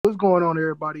going on,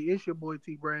 everybody? It's your boy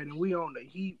Tbrad, and we on the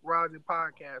Heat Rising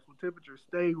podcast where temperatures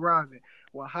stay rising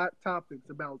with hot topics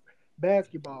about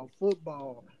basketball,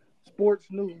 football, sports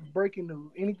news, breaking news,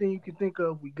 anything you can think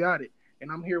of, we got it.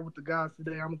 And I'm here with the guys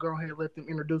today. I'm gonna go ahead and let them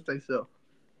introduce themselves.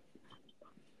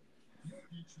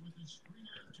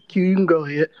 Q, you can go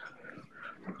ahead.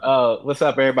 What's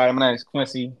up, everybody? My name is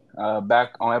Quincy.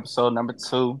 Back on episode number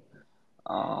 2.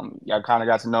 Y'all kind of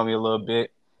got to know me a little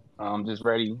bit. Just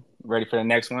ready for the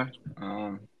next one.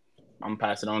 I'm gonna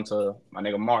pass it on to my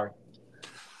nigga Mar.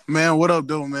 Man, what up,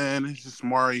 though, man? It's just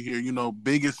Mari here.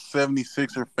 Biggest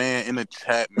 76er fan in the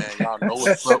chat, man. Y'all know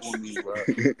what's up with me, bro.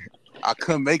 I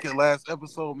couldn't make it last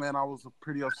episode, man. I was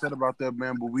pretty upset about that,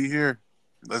 man, but we here.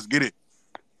 Let's get it.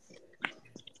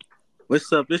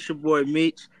 What's up? It's your boy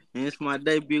Meech, and it's my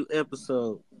debut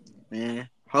episode, man.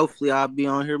 Hopefully, I'll be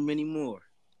on here many more.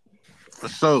 For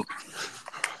sure.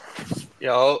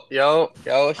 Yo,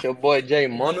 it's your boy Jay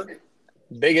Mona,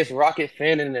 biggest Rocket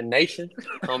fan in the nation,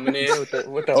 coming in with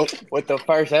the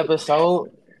first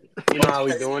episode. You know how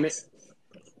we doing it.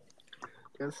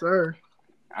 Yes, sir.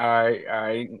 All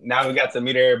right. Now we got to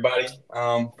meet everybody.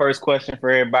 First question for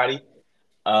everybody.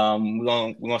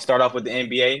 We're gonna start off with the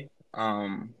NBA.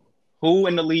 Who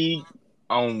in the league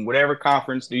on whatever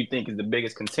conference do you think is the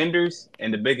biggest contenders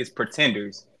and the biggest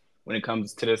pretenders when it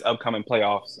comes to this upcoming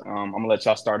playoffs? I'm gonna let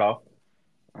y'all start off.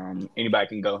 Anybody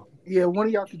can go. Yeah, one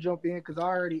of y'all can jump in because I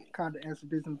already kind of answered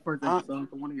this in the first episode.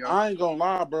 So one of y'all. I ain't gonna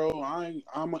lie, bro. I'm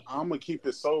gonna keep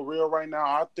it so real right now.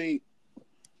 I think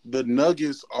the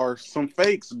Nuggets are some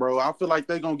fakes, bro. I feel like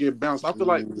they're gonna get bounced. I feel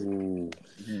like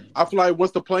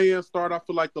once the play-in start, I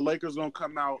feel like the Lakers gonna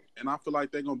come out, and I feel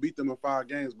like they're gonna beat them in 5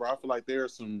 games, bro. I feel like they're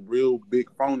some real big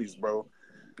phonies, bro.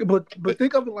 But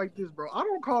think of it like this, bro. I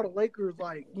don't call the Lakers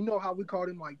like how we call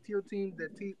them like tier teams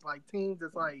teams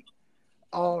that's like,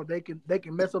 oh, they can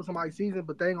mess up somebody's season,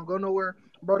 but they ain't gonna go nowhere,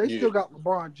 bro. They still got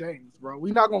LeBron James, bro.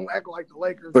 We not gonna act like the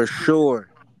Lakers For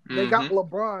sure. They got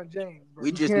LeBron James, bro.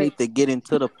 We just need to get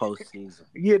into the postseason.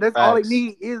 Yeah, that's all they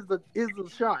need is the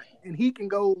shot, and he can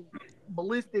go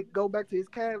ballistic, go back to his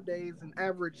Cavs days, and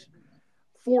average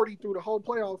 40 through the whole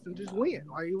playoffs and just win.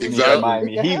 Like exactly.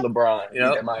 Miami, he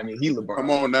LeBron. Come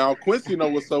on now, Quincy know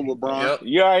what's up with LeBron. Yep.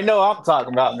 You already know what I'm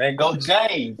talking about, man. Go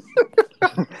James.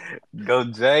 Go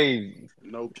James.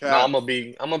 No cap. No, I'm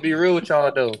gonna be real with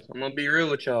y'all though. I'm gonna be real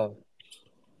with y'all.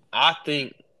 I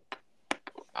think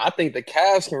the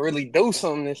Cavs can really do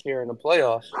something this year in the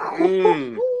playoffs.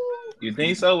 You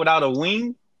think so? Without a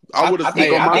wing? I would have.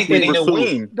 I think they need a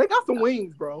wing. They got some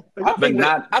wings, bro. I think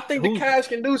the Cavs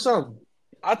can do something.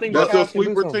 I think that's the Cavs a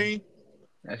sleeper team.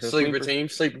 Sleeper team,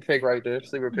 sleeper pick right there.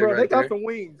 Bro, they got some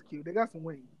wings, Q. They got some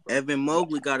wings. Bro. Evan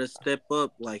Mobley got to step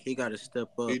up. Like he got to step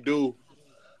up. He do.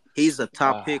 He's a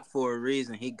top pick for a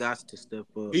reason. He got to step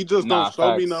up. He just don't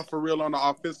show me nothing for real on the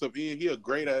offensive end. He a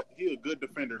good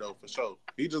defender though, for sure.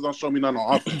 He just don't show me nothing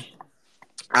on offense.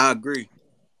 I agree.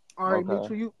 All right,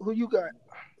 Mitch, who you got?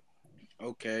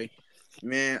 Okay,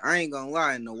 man, I ain't gonna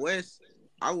lie. In the West,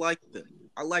 I like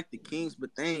the Kings, but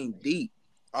they ain't deep.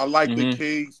 I like the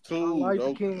Kings too. I like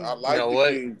the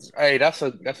Kings. Hey, that's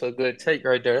a good take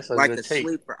right there. That's a good take.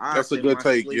 Sleeper. That's a good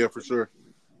take. Yeah, for sure.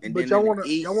 And but y'all want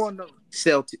to know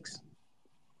Celtics.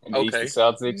 Okay,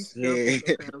 Celtics. Yeah.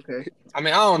 Okay. I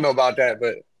mean, I don't know about that,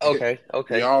 but okay.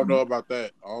 Yeah, I don't know about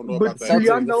that. Do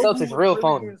y'all know Celtics real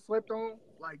phony. Slept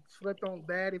on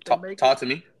bad if they make it? Talk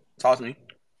to me.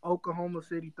 Oklahoma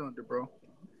City Thunder, bro.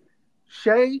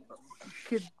 Shea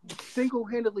could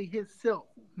single-handedly himself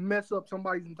mess up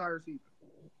somebody's entire season.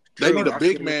 They need a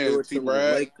big man,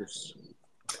 Tbrad.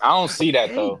 I don't see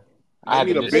that though.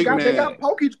 They got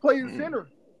Pokic playing center.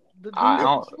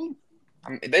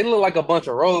 They look like a bunch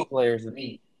of role players to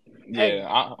me. Yeah,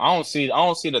 I don't see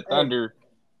the Thunder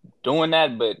doing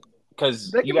that, but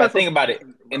because you got to think about it,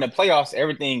 in the playoffs,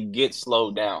 everything gets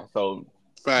slowed down. So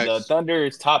the Thunder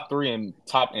is top 3 in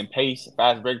pace,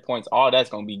 fast break points. All that's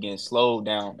gonna be getting slowed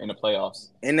down in the playoffs,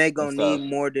 and they gonna need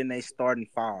more than they starting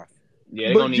 5. Yeah,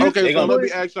 they're gonna need. Okay, so let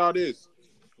me ask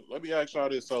y'all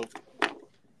this. So,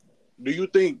 do you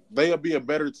think they'll be a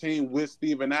better team with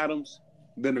Steven Adams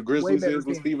than the Grizzlies is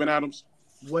with Steven Adams?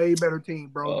 Way better team,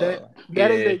 bro.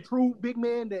 That is a true big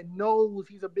man that knows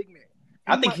he's a big man.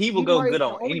 I think he will go good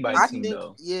on anybody's team,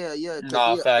 though. Yeah. He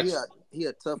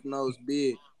a tough nosed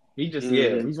big. He just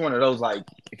he's one of those like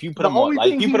if you put him on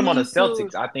the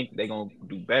Celtics, I think they're gonna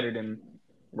do better than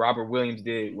Robert Williams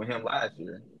did with him last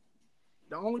year.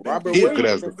 The only thing Robert Williams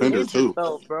as defender too,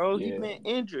 bro. He been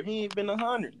injured. He ain't been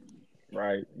 100.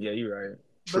 Right. Yeah, you're right.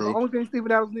 But the only thing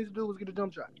Steven Adams needs to do is get a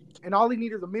jump shot, and all he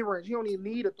needs is a mid range. He don't even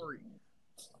need a 3.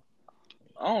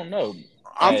 I don't know.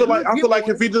 Hey, I get feel like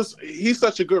if one. he's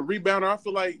such a good rebounder, I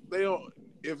feel like they don't.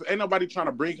 If ain't nobody trying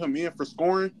to bring him in for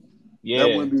scoring, that yeah,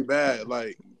 wouldn't be bad.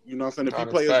 Like, you know what I'm saying? If he Not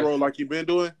a play his fact. role like he been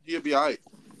doing, he'll be all right.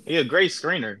 he a great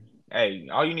screener. Hey,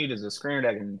 all you need is a screener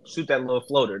that can shoot that little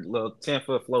floater, little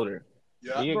 10-foot floater.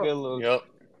 Yeah. He a Bro, good little. Yep.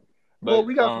 well, But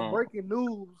we got some breaking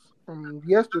news from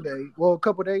yesterday. Well, a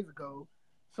couple days ago.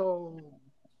 So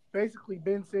basically,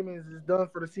 Ben Simmons is done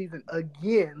for the season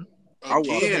again I for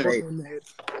lost the Again. faith. Brooklyn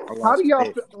Nets. I How lost do y'all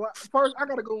faith. feel? Well, first, I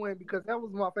gotta go in because that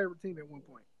was my favorite team at one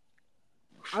point.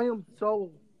 I am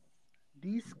so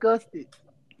disgusted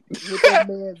with that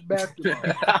man's basketball.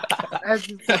 As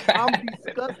this point, I'm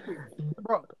disgusted,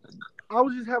 bro. I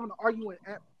was just having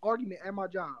an argument at my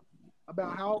job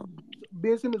about how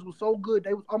Ben Simmons was so good.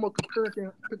 They was almost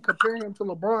comparing him to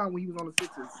LeBron when he was on the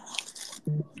Sixers.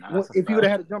 nah, that's a If he would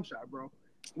have fact. had a jump shot, bro.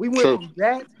 We went True. from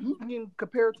that, he's getting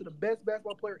compared to the best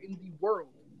basketball player in the world,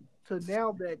 to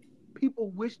now that people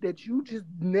wish that you just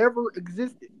never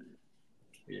existed.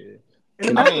 Yeah. In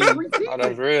a I matter of mean, three Oh,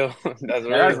 that's seasons. real. That's now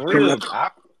that's real. real.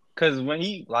 Because when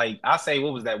he I say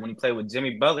what was that when he played with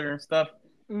Jimmy Butler and stuff.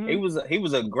 Mm-hmm. He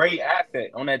was a great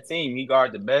asset on that team. He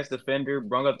guarded the best defender,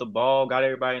 brung up the ball, got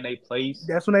everybody in their place,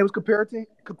 That's when they was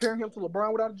comparing him to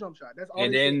LeBron without a jump shot. That's all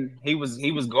and they said. then he was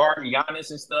guarding Giannis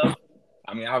and stuff.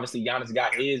 I mean, obviously Giannis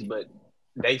got his, but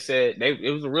they said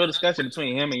it was a real discussion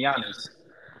between him and Giannis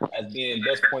as being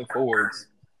best point forwards.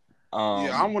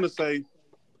 Yeah, I want to say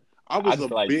I I was just a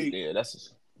feel like big yeah, that's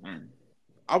just,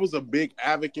 I was a big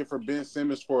advocate for Ben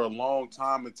Simmons for a long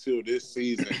time until this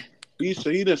season. He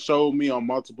just showed me on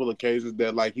multiple occasions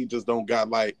that like he just don't got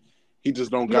He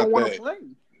don't want to play.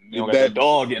 you don't got that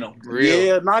dog in him. Real.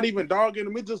 yeah, not even dogging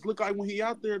him. It just look like when he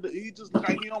out there, he just look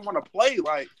like he don't want to play.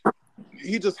 Like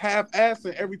he just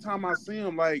half-assing every time I see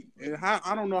him. Like, and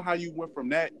I don't know how you went from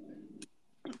that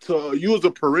to you was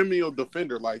a perennial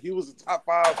defender. Like he was a top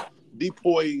 5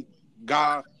 decoy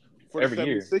guy for the Every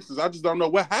year. 76ers. I just don't know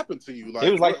what happened to you. Like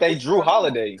He was like they what's Drew going on?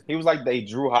 Holiday. He was like they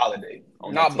Drew Holiday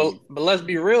on Nah, that team. but let's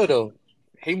be real though.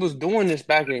 He was doing this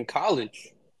back in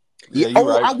college. Yeah, Yeah. you Oh,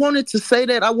 right. I wanted to say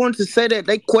that.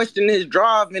 They questioned his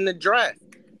drive in the draft.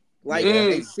 Like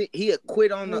Yeah. he had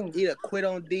quit on Mm. he had quit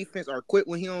on defense or quit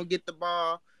when he don't get the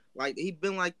ball. Like he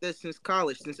been like that since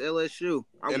college, since LSU.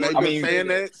 And they've I been mean, saying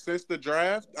that since the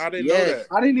draft. I didn't know Yes, that.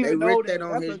 I didn't they even know wrote that. that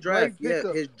on That's his a draft. great Yeah,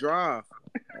 pickup. his drive.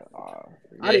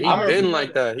 I Yeah, didn't he honestly been know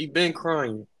like that. He been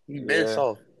crying. He been Yeah.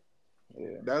 soft.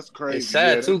 That's It's crazy.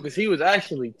 sad Yeah, too because he was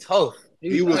actually tough.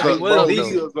 he was Nah, he a was bro. He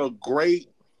decent. was a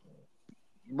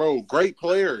great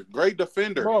player, great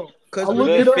defender. bro. Cause I A looked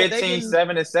good it remember up. they 15, didn't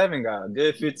 7 and 7 guy.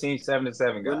 Good 15, 7 and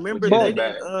 7 guy, which remember isn't they Bro,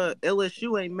 bad. didn't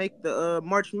LSU ain't make the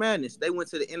March Madness. They went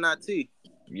to the NIT.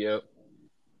 Yep.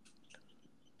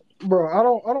 bro, I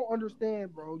don't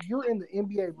understand, bro. You're in the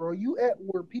NBA, bro. You at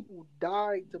where people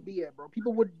died to be at, bro.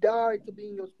 People would die to be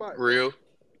in your spot, bro. Real,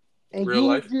 And real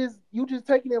life. you just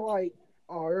taking it like,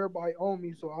 oh, everybody own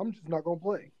me, so I'm just not gonna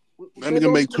play. That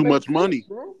nigga make too much money.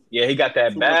 bro. Yeah, he got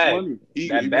that Too much bag. money.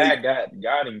 That He bag made,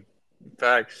 got him.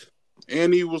 Facts.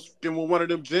 and he was with one of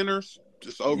them Jenners.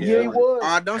 Just over. Yeah, he Yeah.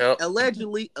 was. Don't Yep.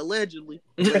 allegedly, but Allegedly,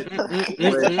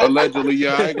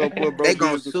 yeah, I ain't gonna put bro they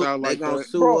gonna business sue. out They like gonna that.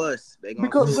 sue Bro, us. They gonna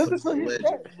because sue listen us. to his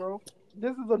Allegedly. stats, bro.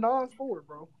 This is a non-sport,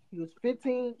 bro. He was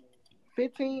 15,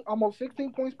 almost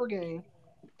 16 points per game,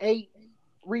 8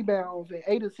 rebounds, and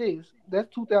 8 assists. That's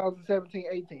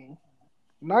 2017-18.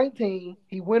 19,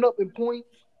 he went up in points,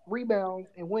 rebounds,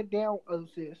 and went down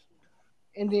assists.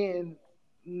 And then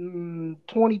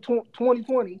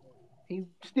 2020, he's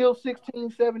still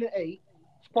 16, 7, and 8.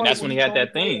 It's And probably that's when when he he's had starting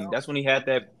that to play thing. out. That's when he had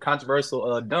that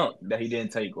controversial dunk that he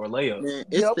didn't take or layup. Man,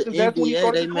 it's Yep, the because that's when he NBA.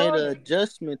 started They made an declining.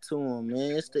 adjustment to him,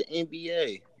 man. It's the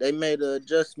NBA. They made an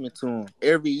adjustment to him.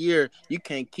 Every year, you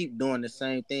can't keep doing the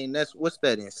same thing. That's what's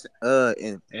that?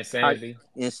 Insanity.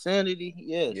 Insanity.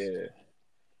 Yes, Yeah.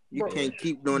 you Bro, can't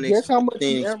keep doing the guess how same much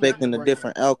thing he averages expecting a right now?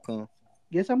 different outcome.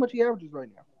 Guess how much he averages right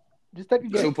now? Just take a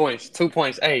guess. 2 points. 2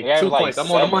 points. Hey, He had 2 like points.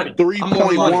 I'm on the 7. money. Three I'm on the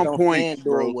point money. one On points, FanDuel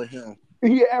bro. with him.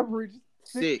 He averaged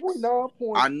 6. 6.9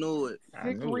 I points, knew it. I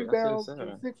 6 knew it. I said rebounds, and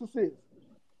 7. 6 assists.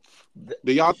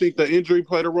 Do y'all think the injury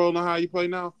played a role in how you play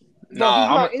now? Bro, he's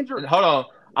Nah. not injured. Hold on.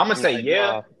 I'm gonna say Like,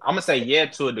 yeah. nah. I'm gonna say yeah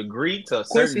to a degree, to a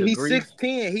certain Quincy, he's degree.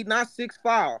 6'10". He not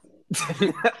 6'5".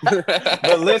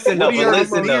 But listen What though. he But hurt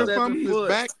his listen knee or though. something? His 7 foot.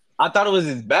 back? I thought it was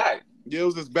his back. Yeah, it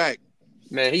was his back.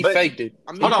 Man, he But faked it.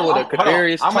 I mean, He hold on. pulled a Hold on.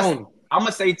 Kadarius Tony. I'm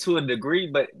gonna say to a degree,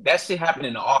 but that shit happened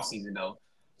in the off season though.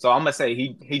 So I'm gonna say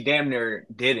he damn near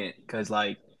didn't, because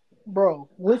like Bro,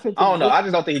 listen to I me. don't know. I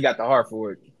just don't think he got the heart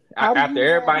for it. How do After you have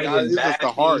everybody Yeah, didn't it's just the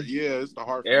bashed heart. him, Yeah, it's the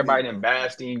heart for me, everybody bro. didn't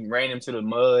bashed him, ran him to the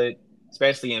mud.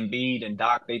 especially Embiid and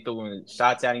Doc, they throwing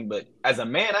shots at him. But as a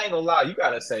man, I ain't gonna lie, you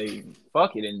gotta say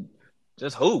fuck it and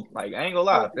just hoop. Like I ain't gonna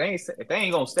lie, if they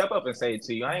ain't gonna step up and say it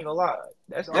to you, I ain't gonna lie.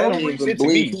 That's The I that don't only don't make even sense to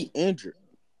believe me. he injured.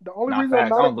 The only Nah, reason I'm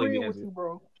facts. I not don't believe he agreeing has with it. you,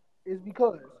 bro, is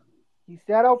because he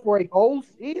sat out for a whole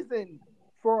season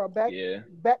for a back Yeah,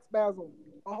 spasm.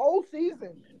 A whole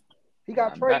season. He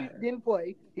got nah, traded, didn't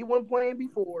play. He wasn't playing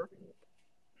before.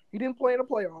 He didn't play in the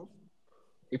playoffs.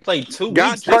 he played 2 weeks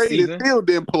Got this traded, season. still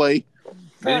didn't play.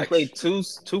 Then he played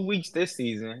Facts. 2 weeks this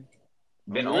season.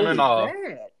 Been I'm on and really off.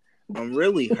 Bad. I'm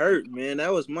really hurt, man.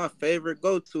 That was my favorite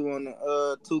go-to on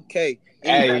the 2K.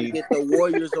 Anybody Hey, get the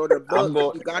Warriors or the I'm Bucks,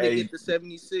 going. you gotta Hey, get the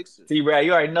 76ers. Tbrad,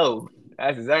 you already know.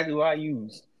 That's exactly what I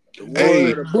use. The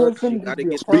Warriors Hey, or Boy, the Ben Bucks, you Simmons used to gotta be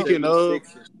a get the problem.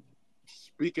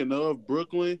 speaking of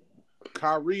Brooklyn,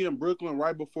 Kyrie in Brooklyn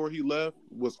right before he left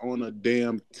was on a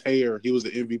damn tear. He was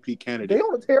the MVP They candidate.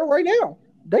 on a tear right now.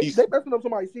 They He's messing up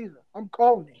somebody's season. I'm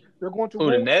calling it. They're going to Who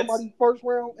the ruin Nets? somebody's first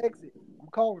round exit. I'm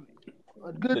calling it.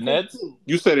 A The good take Nets? too.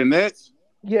 You said the Nets?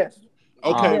 Yes.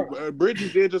 Okay, Yes.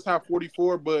 Bridges did just have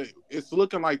 44, but it's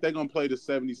looking like they're going to play the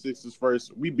 76ers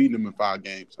first. We beat them in 5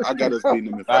 games. I got us beating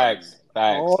them in 5 games.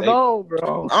 Facts. Hold on,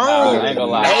 bro. Nah, I got Oh, I us ain't gonna beating them in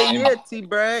lie. hey, 5 yeah, games.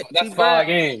 T-Brad. That's T-Brad. 5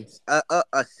 games.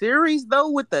 A series, though,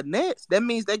 with the Nets, that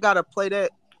means they gotta play that.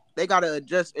 They gotta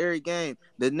adjust every game.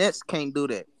 The Nets can't do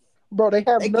that. Bro, they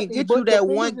have They can nothing get you but that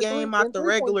defenders one and game out the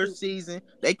three-point regular shooters. season.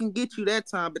 They can get you that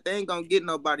time, but they ain't gonna get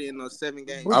nobody in those 7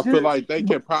 game But I feel just, series. like they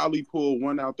but, can probably pull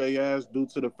one out their ass due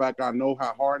to the fact I know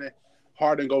how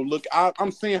Harden go look.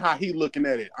 I'm seeing how he looking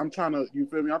at it. I'm trying to, you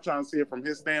feel me? I'm trying to see it from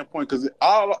his standpoint because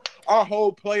all our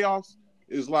whole playoffs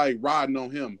is like riding on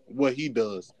him, what he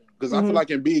does. Because I feel like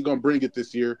Embiid gonna bring it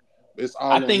this year. It's I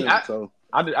all on think him. So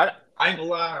I ain't gonna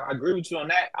lie. I agree with you on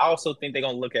that. I also think they're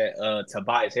gonna look at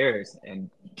Tobias Harris and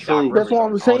Doc true. that's Rivers what on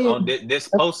I'm on, saying. on this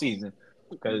postseason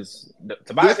because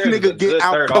Tobias This Harris is a nigga get good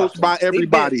out third coached option. by He been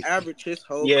everybody. average his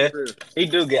whole Yeah, career. he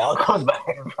do get outcoached by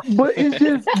everybody. But it's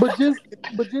just,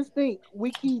 but just think,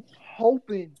 we keep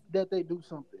hoping that they do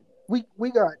something.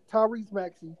 We got Tyrese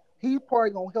Maxey. He's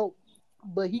probably gonna help,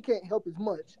 but he can't help as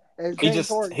much as James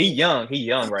Harden He can. young. He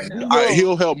young right He now. young.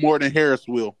 He'll help more than Harris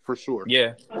will for sure.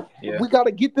 Yeah, yeah. We got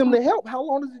to get them to help. How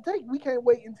long does it take? We can't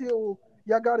wait until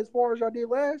y'all got as far as y'all did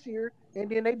last year, and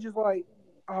then they just like,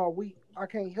 oh, I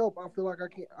can't help. I feel like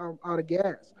I'm out of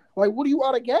gas. Like, what are you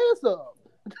out of gas of?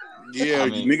 Yeah, I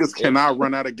you mean, niggas cannot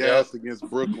run out of Yep. gas against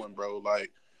Brooklyn, bro.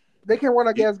 Like They can't run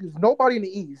out of gas against nobody in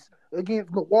the East.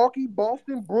 Against Milwaukee,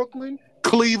 Boston, Brooklyn,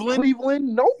 Cleveland.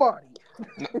 Cleveland, nobody.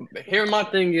 Here, my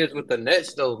thing is with the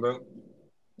Nets, though, bro.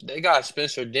 They got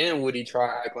Spencer Dinwiddie try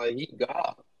to act like he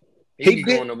God. He He be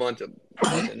did doing a bunch of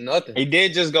nothing. he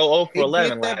did just go 0 for he did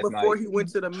 11 that last before night. he went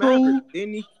to the True. Mavericks,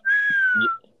 didn't he?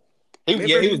 He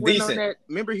was decent.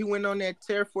 Remember he went on that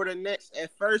tear for the Nets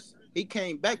at first. He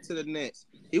came back to the Nets.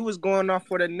 He was going off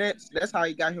for the Nets. That's how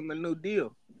he got him a new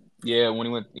deal. Yeah, when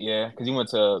he went, because he went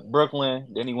to Brooklyn,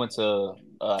 then he went to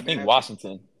I think Magic.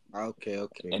 Washington, Okay.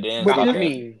 and then But I just,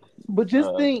 mean, but just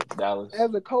think, Dallas.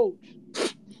 as a coach,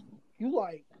 you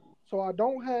like. So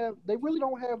they really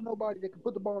don't have nobody that can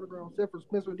put the ball on the ground except for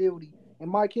Spencer Dinwiddie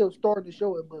and Mike Hill starting to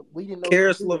show it, but we didn't know.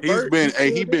 Karis He was He's LeVert. been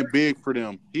still he been there. big for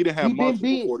them. He didn't have He been multiple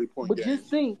big, 40-point but just games.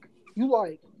 think, you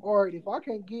like, all right, if I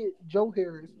can't get Joe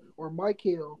Harris or Mike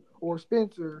Hill or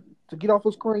Spencer to get off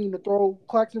a screen to throw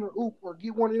Claxton or Oop or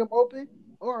get one of them open,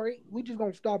 all right, we just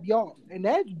gonna stop y'all, and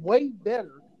that's way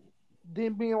better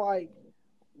than being like,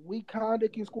 we kind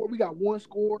of can score. We got one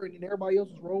score, and then everybody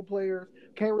else is role players.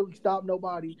 Can't really stop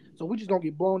nobody, so we just gonna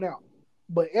get blown out.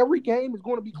 But every game is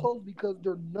going to be close because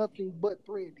they're nothing but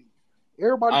 3-and-D.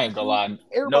 Everybody I can ain't gonna shoot. lie.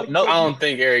 Everybody can No, I play don't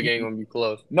think Eric ain't gonna be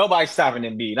close. nobody's stopping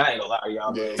Embiid. I ain't gonna lie to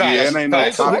y'all, Yeah, bro. it ain't no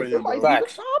defense. stopping It him, might bro. be the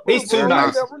Facts. stopper, He's too They're bro. You not.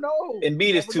 nice. never know. Embiid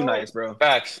You is never too know. nice, bro.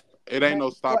 Facts. It ain't no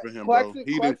stopping him, bro.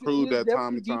 He didn't prove Claxton that is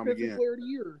time definitely and time defensive again. player of the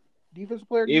year. Defensive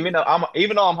player of the year.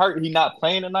 Even though I'm hurt, he not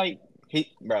playing tonight.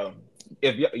 Bro,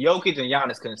 if Jokic and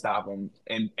Giannis couldn't stop him,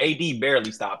 and AD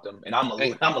barely stopped him, and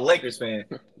Hey, I'm a Lakers fan.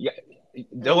 Yeah,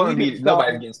 And we didn't stop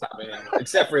nobody's him. getting stopping him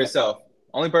except for himself.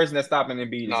 Only person that's stopping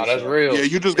Embiid is nah, that's himself. Yeah, real.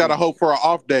 you just gotta hope for an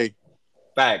off day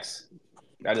Facts.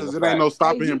 That is a because it ain't no fact.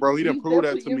 stopping him, bro. He didn't He's prove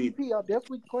that definitely to me. MVP. I'll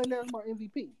definitely claim that as my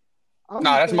MVP. I'm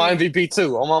Nah, just that's my saying, MVP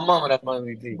too. On my mama, that's my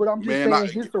MVP. but I'm just Man,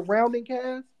 saying his surrounding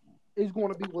cast is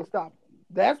going to be what stop him.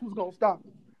 That's what's going to stop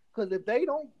him. Because if they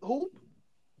don't hoop,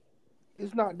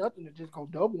 it's not nothing to just go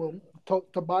double him.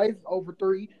 Tobias over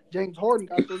 3. James Harden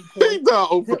got 3 he points. done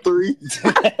 0 for 3.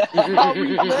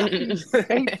 Tyrese Maxey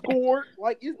ain't scored.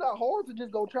 Like, it's not hard to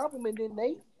just go trap them, and then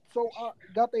they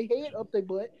got their head up their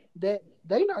butt that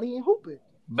they not even hooping.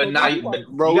 But So now, then you like, you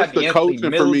Bro, it's got the the Anthony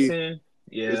coaching for me. Middleton.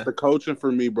 It's Yeah. the coaching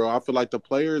for me, bro. I feel like the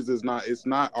players is not. It's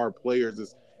not our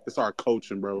players. It's our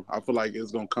coaching, bro. I feel like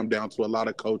it's gonna come down to a lot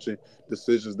of coaching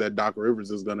decisions that Doc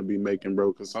Rivers is gonna be making,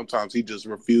 bro. Because sometimes he just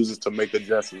refuses to make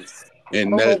adjustments, I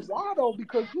and don't know that why though,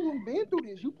 because you done been through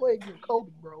this. You play against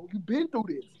Kobe, bro. You been through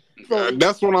this. So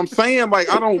that's what I'm saying. Like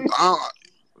I don't.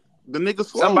 The nigga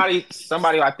slow.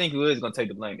 Somebody I think who is gonna take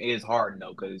the blame is Harden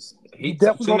though, because he he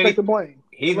definitely too gonna take many. the blame.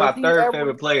 He's Unless my he third average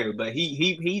favorite player, but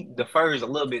he defers a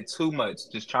little bit too much,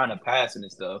 just trying to pass it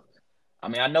and stuff. I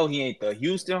mean, I know he ain't the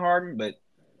Houston Harden, but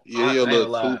Yeah, he a I ain't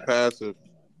little gonna too lie. passive.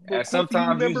 but At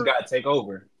sometimes you just gotta take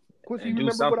over Quincy, and you do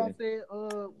remember what I something.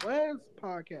 said last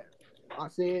podcast? I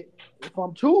said if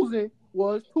I'm choosing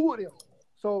was two of them.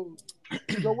 So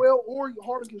Joel or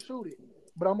Harden can shoot it.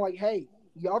 But I'm like, hey,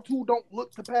 y'all two don't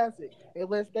look to pass it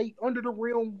unless they under the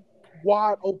rim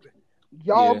wide open.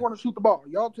 Y'all Yeah. want to shoot the ball.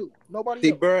 Y'all two. Nobody See,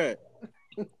 else. Brad.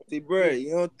 See, Yeah. Brad.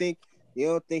 You don't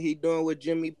think he doing what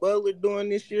Jimmy Butler doing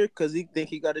this year because he think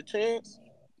he got a chance?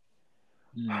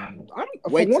 Hmm. For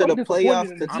Wait one, till I'm the disappointed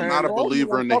playoffs in to the I'm Heat, not turn a so up. I don't even believer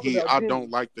want in to the talk Heat. about I Jimmy.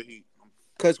 don't like the Heat.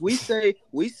 Cause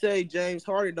we say James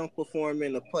Harden don't perform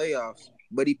in the playoffs,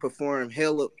 but he performed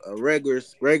hell a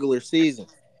regular season.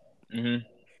 Hmm.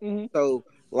 Hmm. So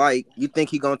like, you think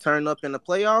he gonna turn up in the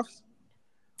playoffs?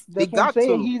 He That's what I'm got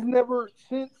saying. to. He's never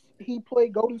since he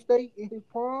played Golden State in his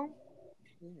prime,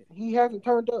 he hasn't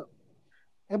turned up.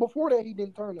 And before that, he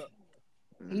didn't turn up.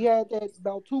 He had that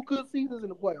about two good seasons in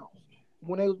the playoffs.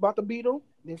 When they was about to beat him,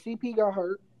 then CP got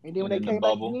hurt, and then when And they in the came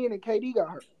back bubble, again, and KD got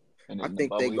hurt. and I in the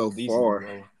think they bubble, he go was decent in the far.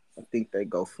 bubble. I think they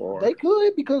go far. They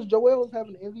could because Joel is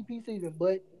having an MVP season,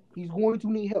 but he's going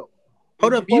to need help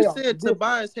Hold in the up, you playoffs. said It's different.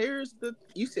 Tobias Harris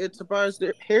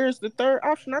the third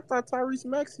option. I thought Tyrese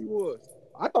Maxey was.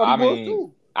 I thought he I was mean,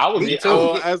 too. Me As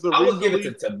too. as of I was giving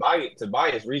recently, to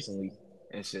Tobias recently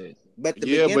and shit. But the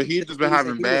yeah, beginning but he of the just been season,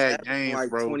 having he was bad averaging games, like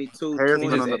bro. 22, Harris He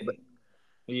been just on 20. a.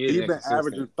 he is He been inconsistent.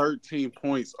 averaging 13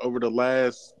 points over the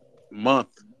last month,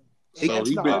 And He so that's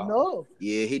he not been. No, enough.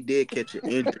 Yeah, he did catch an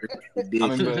injury. He I did mean,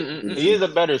 catch but an he injury. is a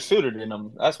better shooter than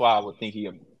him. That's why I would think he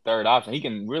a third option. He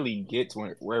can really get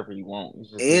to wherever he wants. It's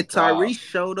just his And drive. Tyrese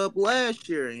showed up last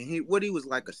year, and he was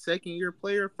like a second year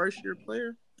player, first year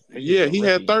player. I think he was Yeah, a he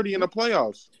had rookie. 30 in the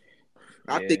playoffs.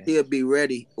 I think Yeah. he'll be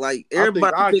ready. Like I think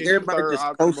everybody, I I'll think get him everybody third just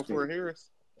option coasting, before Harris.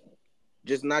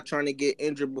 just not trying to get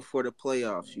injured before the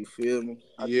playoffs. You feel me?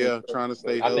 I think Yeah, trying to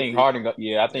stay I think healthy. Harden.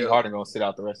 Yeah, I think Yeah. Harden gonna sit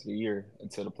out the rest of the year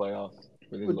until the playoffs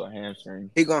with his little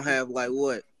hamstring. he gonna have like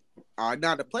what?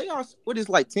 Now the playoffs. What is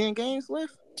like 10 games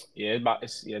left? Yeah,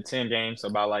 it's 10 games. So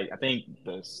about like I think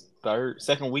the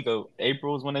second week of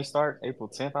April is when they start. April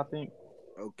 10th, I think.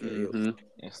 Okay, okay. Mm-hmm.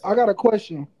 And I start. got a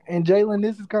question, and Jalen,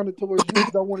 this is kind of towards you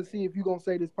because I want to see if you're gonna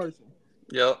say this person.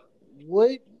 Yep.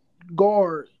 What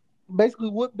guard, basically,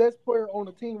 what best player on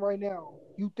the team right now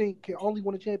you think can only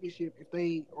win a championship if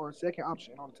they are a second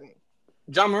option on the team?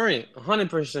 John Morant,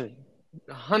 100%.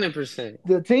 100%.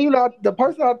 The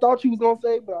person I thought you was gonna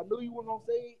say, but I knew you were gonna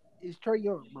say it, is Trey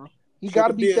Young, bro. He got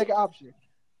Should to it be be a second option.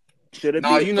 should it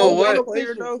Nah, be a you So know two way what? player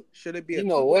inefficient, though? Should it be a You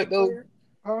know two way what, though? player?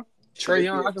 huh? Should Trey it be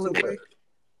Young, a I can two live with way?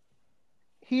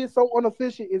 that. He is so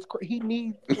inefficient. He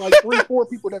needs like three, four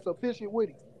people that's efficient with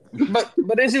him.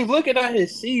 But as you looking at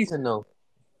his season, though,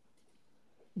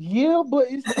 Yeah, but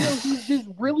it's still he's just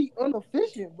really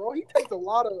inefficient, bro. He takes a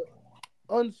lot of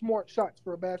unsmart shots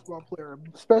for a basketball player,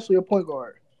 especially a point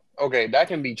guard. okay, that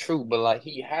can be true, but like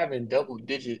he having double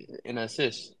digit in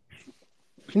assists.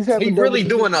 He's He having double really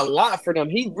digits. doing a lot for them.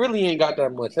 He really ain't got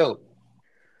that much help.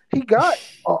 He got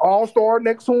an all star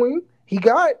next to him. He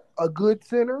got a good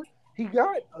center. He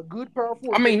got a good power I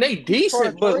forward. So mean, if they you keep trying to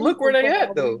decent, but trade look where for they some at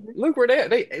odd though. reason, Look where they at.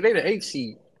 They the eight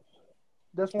seed.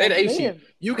 that's what They I'm the eight seed. saying.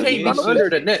 You Because can't he's Yeah, be shit. under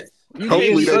the inefficient. Nets. You can't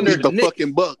Hopefully be they under beat the the Knicks.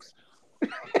 fucking Bucks.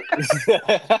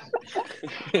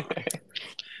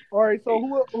 All right,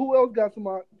 so who else got some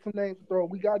names to throw?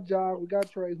 We got John, we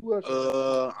got Trey. Who else y'all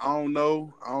got? I don't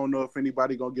know. I don't know if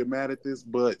anybody gonna get mad at this,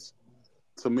 but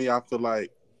to me, I feel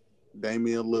like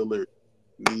Damian Lillard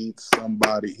needs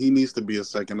somebody. He needs to be a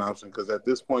second option because at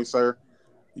this point, sir,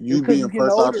 It's you because being he's getting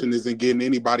first older. option isn't getting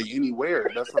anybody anywhere.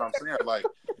 That's what I'm saying.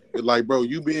 Like, bro,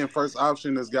 you being first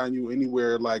option has gotten you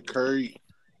anywhere. Like Curry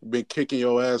been kicking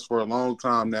your ass for a long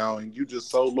time now, and you just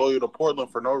so loyal to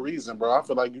Portland for no reason, bro. I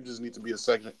feel like you just need to be a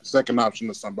second option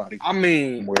to somebody I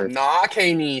mean, somewhere. no, I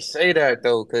can't even say that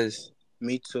though, because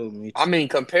Me too. Me I too. mean,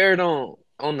 compared on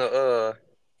the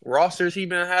rosters he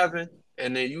been having,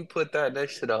 and then you put that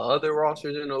next to the other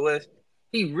rosters in the list,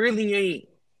 he really ain't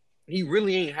he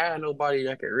really ain't had nobody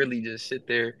that could really just sit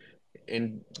there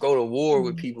and go to war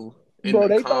with people in Bro, the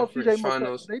they thought conference CJ McCollum.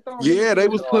 finals. They thought he was Yeah, they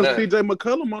gonna was All putting that. CJ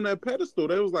McCollum on that pedestal.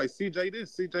 They was like CJ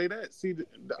this, CJ that, CJ.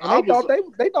 and I they was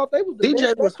thought they was the CJ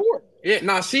best was backcourt. Yeah,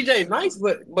 nah, CJ nice,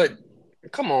 but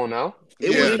come on now.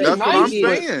 it yeah. was He they That's what I'm nice, big. but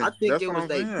I saying. think That's it what was I'm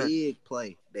they saying. big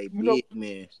play, they You know, big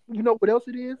man. you know what else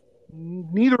it is?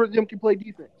 Neither of them can play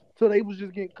defense, so they was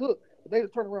just getting cooked. But they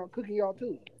was turning around cooking y'all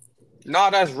too. nah,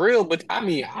 that's real. But I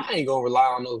mean, I ain't gonna rely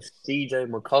on no CJ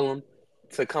McCollum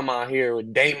to come out here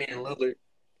with Damian Lillard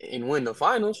and win the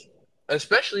finals,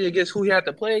 especially against who he had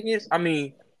to play against. I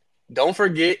mean, don't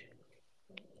forget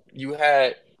you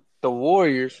had the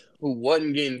Warriors who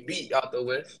wasn't getting beat out the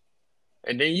West,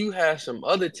 and then you had some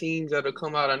other teams that'll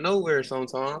come out of nowhere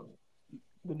sometime.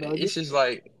 The It's Nuggets, just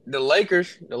like the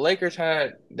Lakers. The Lakers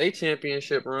had their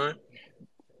championship run.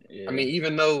 I Yeah. mean,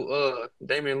 even though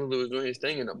Damian Lillard was doing his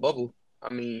thing in the bubble,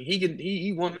 I mean,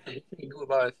 he won it. He can do it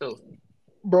by himself.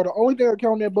 bro. The only thing I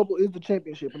count in that bubble is the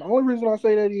championship, and the only reason I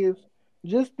say that is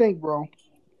just think, bro.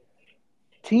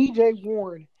 T.J.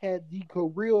 Warren had the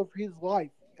career of his life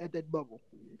at that bubble.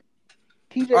 All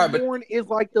T.J. right, but Warren is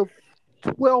like the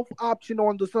 12th option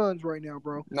on the Suns right now,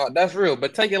 bro. no, that's real.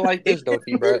 But take it like this, though,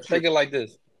 Tbrad. Take it like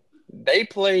this. They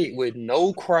played with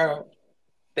no crowd.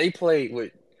 They played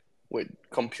with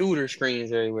computer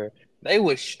screens everywhere. They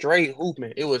was straight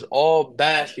hooping. It was all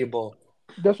basketball.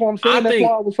 That's what I'm I saying. That's think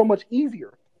why it was so much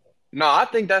easier. no, I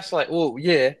think that's like, well,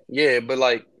 yeah, but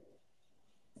like,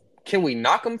 can we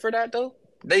knock them for that though?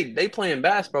 They playing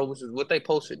basketball, which is what they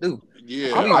supposed to do.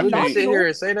 Yeah, I'm We I not really think. sit knocking here them.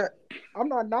 and say that. I'm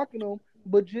not knocking them,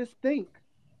 but just think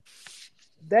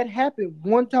that happened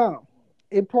one time.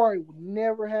 It probably would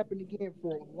never happen again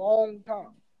for a long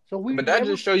time. So we've But that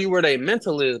never. just show you where they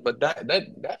mental is. But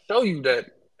that show you that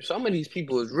some of these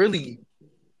people is really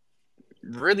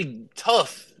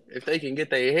tough if they can get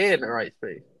their head in the right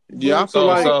space. Yeah, I But feel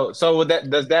So like. with that,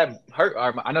 does that hurt?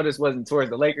 I know this wasn't towards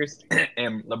the Lakers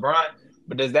and LeBron,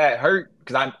 but does that hurt?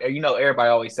 Because everybody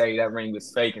always say that ring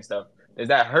was fake and stuff. Does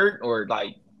that hurt or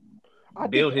like I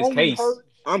think build it his only case? hurts.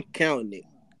 I'm counting it.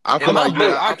 I In feel my like book,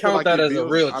 yeah. I I feel count like that it as a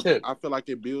builds. real tip. I feel like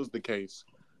it builds the case.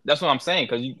 That's what I'm saying.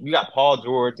 Because you got Paul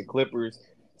George, the Clippers,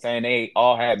 saying they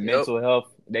all had Yep. mental health.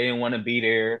 They didn't want to be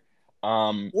there.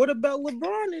 What about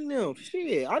LeBron and them?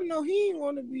 Shit, I know he ain't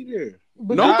want to be there.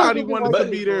 But just think Nobody of it wanted like to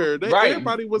but this, be bro. there. right,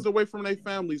 Everybody was away from their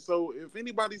family. So if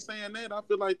anybody's saying that, I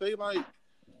feel like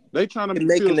they trying They to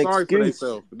make feel an sorry for excuse.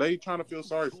 themselves. They trying to feel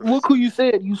sorry for Look who themselves. you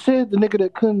said. You said the nigga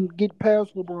that couldn't get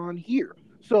past LeBron here.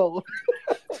 So,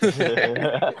 but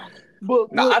No,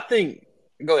 what I think.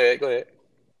 Go ahead. Go ahead.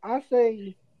 I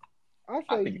say, I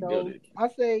I say think you build no. it. I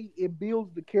say it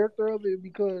builds the character of it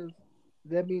because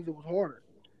that means it was harder.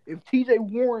 If T.J.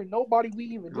 Warren, nobody we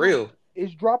even know, Real.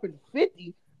 is dropping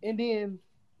 50, and then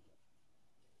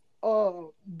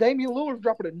Damian Lillard's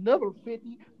dropping another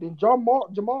 50, then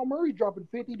Jamal Murray dropping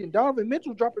 50, then Donovan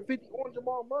Mitchell dropping 50 on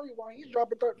Jamal Murray while he's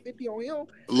dropping 50 on him.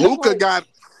 That's Luca like got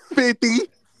 50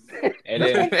 And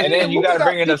that's then like and saying then you got Luka to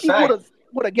bring got in the 50 fact,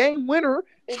 with a game winner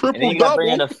and and then triple you got to bring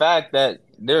in double. the fact that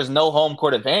there's no home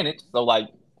court advantage. So like,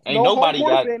 ain't no home nobody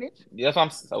court got. advantage. That's what I'm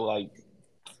so like.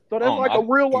 So I that's don't know. like I a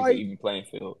think real it's an life. even playing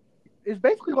field. It's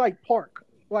basically like park,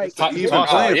 like It's an even Oh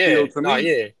playing Yeah. field to No, me.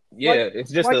 yeah. like yeah,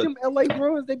 it's just a them LA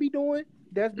runs they be doing.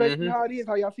 That's basically Mm-hmm. how it is.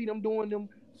 How y'all see them doing them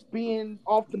spin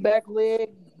off the back leg,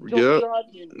 jump Yep. shots,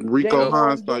 and Rico James Yep.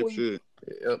 Hines Harden type doing shit.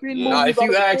 Yep. spin Now, moves if out of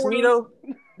you the ask me corner. though,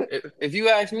 if you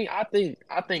ask me, I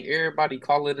think everybody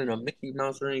call it in a Mickey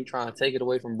Mouse ring, trying to take it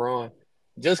away from Braun,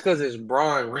 just because it's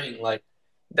Braun ring. Like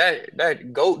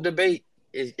that GOAT debate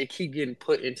is it keep getting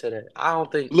put into that. I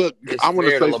don't think Look, it's I want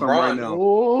to fair to say something right LeBron. now.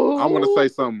 I want to Oh, say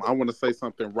something. I want to say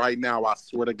something right now. I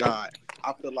swear to God.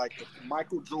 I feel like if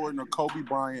Michael Jordan or Kobe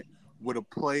Bryant would have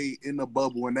played in the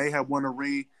bubble and they had won a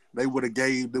ring, they would have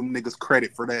gave them niggas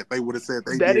credit for that. They would have said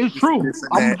they that did is this and true. this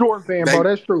and I'm a that. Jordan fan, They bro.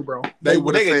 That's true, bro. they they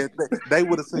would have niggas. said they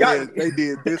would have Yeah, said they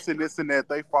did this and this and that.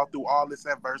 They fought through all this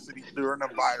adversity during the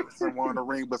virus and won the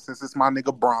ring. But since it's my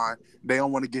nigga Brian, they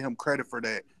don't want to give him credit for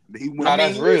that. He I No, went.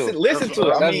 that's mean, real. listen to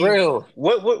it. I That's mean, real.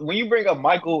 what when you bring up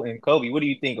Michael and Kobe, what do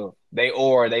you think of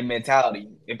they mentality?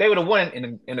 If they would have won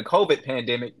in the COVID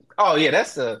pandemic, oh yeah,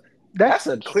 That's that's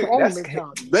a clear strong that's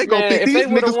mentality. They gonna Man, think if they these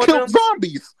would have niggas won killed them,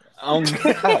 zombies. oh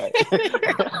God,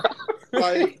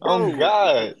 Like, oh bro,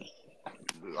 God.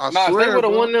 I nah, if they swear, would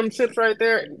have bro. won them chips right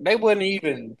there, they wouldn't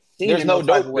even seen it no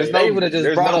type of way. They would have just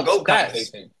there's brought no up GOAT stats.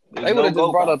 conversation. There's They would no have just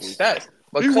GOAT brought up conversation. stats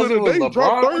because it was They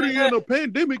dropped LeBron winning 30 in that. a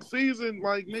pandemic season.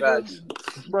 Like, nigga, Facts.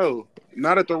 bro.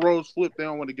 Now that the roles flip, they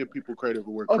don't want to give people credit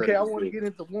for where Okay, credit I is want to due. get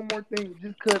into one more thing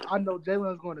just because I know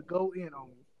Jalen's going to go in on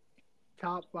me.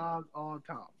 Top five all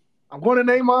time. I'm going to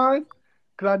name mine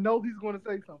because I know he's going to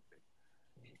say something.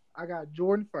 I got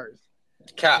Jordan first.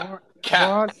 Cap.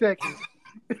 Bron second.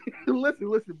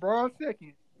 listen. Bron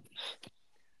second.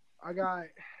 I got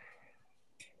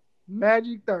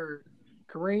Magic third,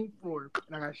 Kareem fourth,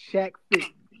 and I got Shaq fifth,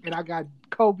 and I got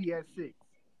Kobe at sixth.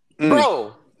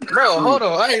 Bro, hold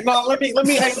on. Hey, no, let me get it.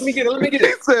 He said, Let me get bro.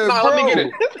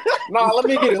 it. No, let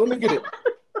me get it.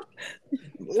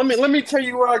 Let me tell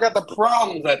you where I got the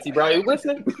problems at, Tbrad. You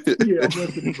listening? Yeah, I'm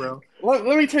listening, bro. Let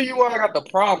me tell you where I got the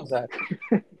problems at.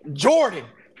 Jordan.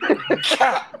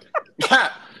 Cap.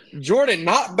 Jordan,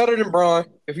 not better than Bron.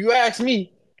 If you ask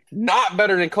me, not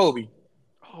better than Kobe.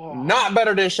 Oh. Not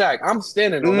better than Shaq. I'm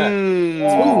standing on that.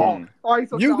 Oh. All right,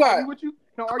 so You got- argue with you?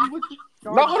 Can I argue with you?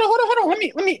 No, hold on.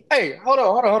 Let me. Hey, hold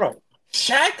on.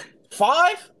 Shaq,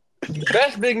 5,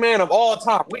 best big man of all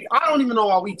time. I don't even know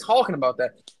why we talking about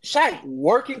that. Shaq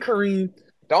working Kareem.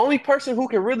 The only person who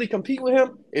can really compete with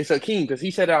him is Hakeem because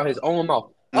he said it out his own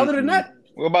mouth. Other than that,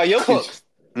 What about Jokic? Cooks.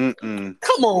 Come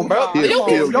on, bro.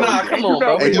 Nah, Come on,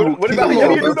 bro. Hey, What about Come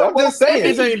on, Jokic? bro. I'm just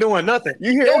saying. Jokic ain't doing nothing.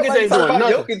 You hear Jokic everybody ain't talk doing about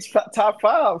nothing. Jokic top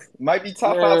 5. Might be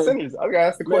top 5 centers. I gotta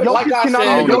ask the question. Like I cannot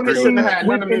said, be Jokic shouldn't have with had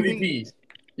none of them Embiid. MVPs.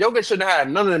 Jokic shouldn't have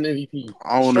had none of them MVPs.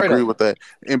 I don't Straight agree up. with that.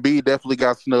 Embiid definitely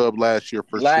got snubbed last year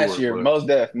for sure. Last year, but- most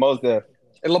def.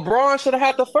 And LeBron should have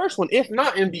had the first one, if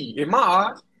not Embiid. In my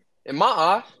eyes.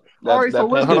 All right, so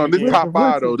That's Hold on, this different.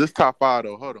 top 5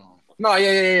 though. Hold on. No,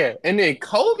 yeah. And then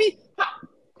Kobe?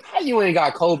 How you ain't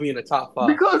got Kobe in the top 5?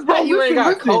 Because, bro, How you ain't got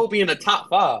listen. Kobe in the top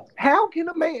 5? How can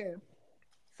a man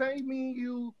say me and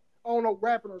you on a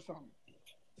rapping or something?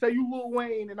 Say you Lil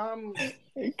Wayne and I'm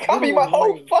Copy my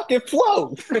whole fucking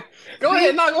flow. Go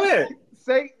ahead.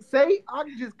 Say I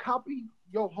can just copy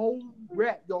your whole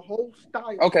rap, your whole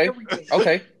style, Okay. everything.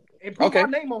 Okay. And put Okay. my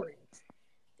name on it.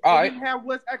 All And right. you have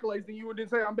less accolades than you and then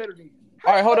say I'm better than you.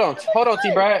 All right, hold on,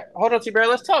 Tbrad.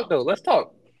 Let's talk though. Let's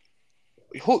talk.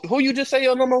 Who you just say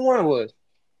your number 1 was?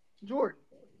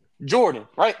 Jordan,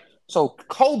 right? So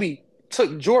Kobe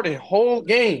took Jordan whole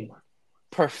game,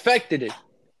 perfected it,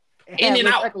 in and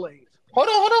out. Accolades. Hold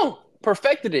on.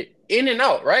 Perfected it, in and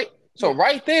out, right? So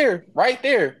right there,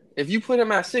 if you put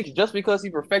him at 6 just because he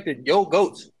perfected your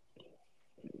GOAT's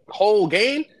whole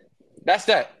game, that's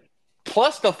that.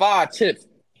 Plus the 5 tips.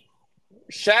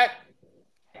 Shaq,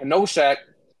 no Shaq,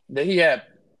 that he had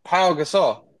Pau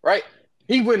Gasol, right?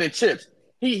 He winning chips.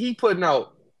 He putting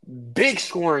out big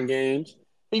scoring games.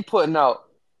 He putting out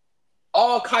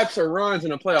all types of runs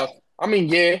in the playoffs. I mean,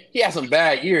 yeah, he had some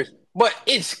bad years, but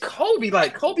it's Kobe.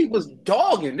 Like, Kobe was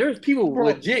dogging. There's people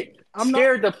legit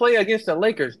scared to play against the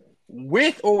Lakers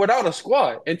with or without a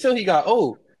squad until he got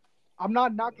old. I'm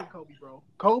not knocking Kobe, bro.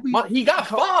 Kobe, he got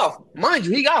 5. Mind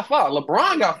you, he got 5.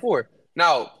 LeBron got 4.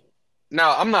 Now,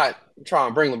 I'm not trying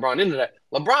to bring LeBron into that.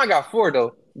 LeBron got 4,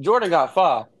 though. Jordan got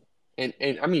 5. And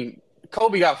I mean,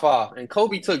 Kobe got 5. And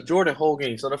Kobe took Jordan whole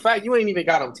game. So the fact you ain't even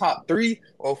got him top 3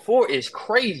 or 4 is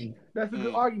crazy. That's a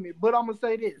good argument. But I'm going to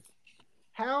say this.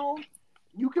 How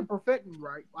you can perfect me,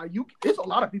 right? Like, there's a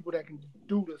lot of people that can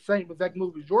do the same exact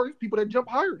move as Jordan. People that jump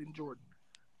higher than Jordan.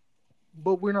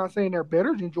 But we're not saying they're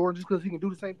better than Jordan just because he can do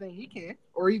the same thing he can,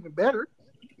 or even better.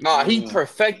 Nah, he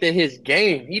perfected his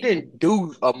game. He didn't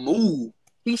do a move.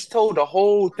 He stole the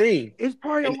whole thing. It's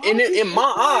probably in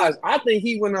my eyes, I think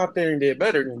he went out there and did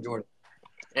better than Jordan.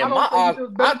 In my eyes,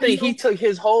 I think he took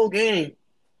his whole game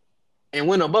and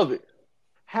went above it.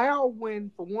 How,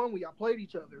 when for one we played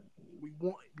each other,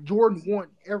 Jordan won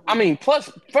everything. I mean, plus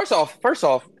first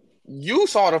off, you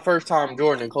saw the first time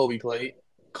Jordan and Kobe played.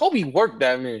 Kobe worked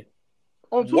that man.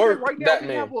 On 2K right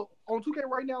now, on 2K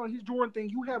right now in his Jordan thing,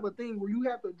 you have a thing where you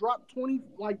have to drop 20,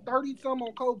 like 30 some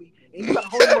on Kobe, and you got to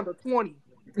hold him under 20.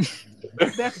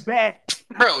 That's bad.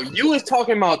 Bro, you was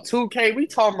talking about 2K. We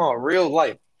talking about real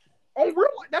life. On real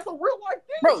life, that's a real life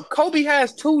thing. Bro, Kobe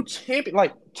has 2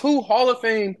 Hall of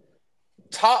Fame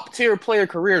top tier player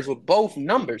careers with both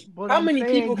numbers. But how many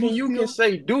people can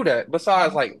say do that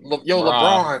besides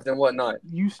LeBron and whatnot?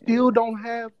 You still don't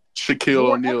have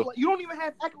Shaquille O'Neal. You don't even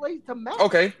have accolades to match.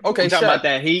 Okay. You talking about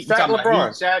that Heat? You talking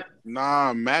about Heat, Shaq?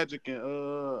 Nah, Magic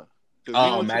and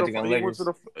Magic and Lakers.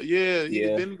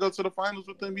 Didn't he go to the finals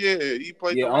with them? Yeah, he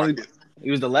played the Rockets. He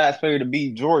was the last player to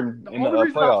beat Jordan in the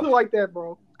reason playoffs. I feel like that,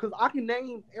 bro, because I can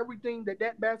name everything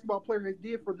that basketball player has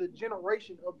did for the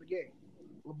generation of the game.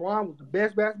 LeBron was the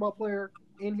best basketball player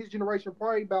in his generation,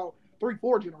 probably about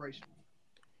 3-4 generations.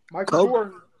 Michael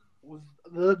Jordan was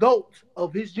the GOAT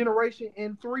of his generation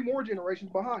and 3 more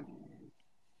generations behind him.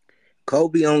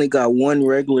 Kobe only got 1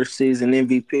 regular season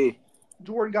MVP.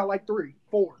 Jordan got like 3,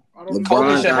 4.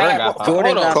 Kobe should have.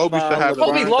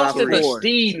 Kobe lost it to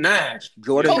Steve Nash.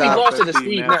 Kobe lost it to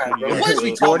Steve Nash. Bro. What is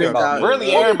we talking about?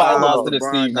 Really, everybody lost it to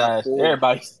Steve Nash.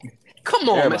 Everybody. Come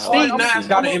on, man. Everybody Steve like Nash MVP.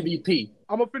 got an MVP.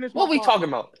 I'm gonna finish. What my we five. talking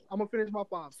about? I'm gonna finish my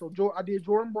five. So I did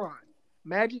Jordan Bryan.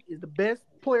 Magic is the best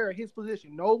player at his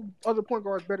position. No other point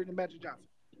guard is better than Magic Johnson.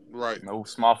 Right. No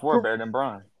small forward better than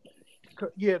Bron.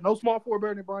 Yeah, no small forward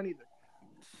better than Bryan either.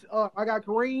 I got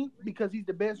Kareem because he's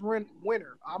the best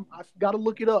winner. I got to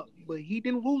look it up, but he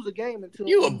didn't lose a game until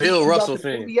You a Bill he got Russell to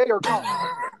the fan. NBA or college.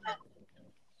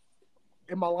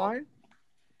 Am I lying?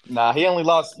 Nah, he only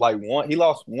lost like one. He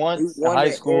lost He once in won high at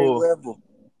every school. level.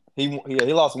 He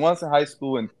lost once in high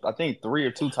school and I think 3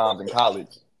 or 2 times in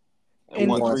college. And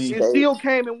won won 3. it still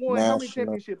came and won how many national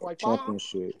championships? Like 5?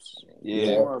 championships.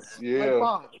 Yeah. Yeah. Like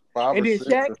 5. Five And or then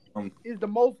 6 Shaq or something. is the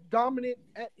most dominant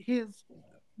at his.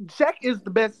 Shaq is the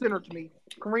best center to me.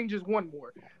 Kareem just won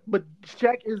more, but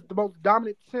Shaq is the most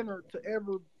dominant center to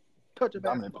ever touch a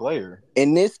Dominant basketball. player.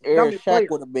 In this era, Dominant player. Shaq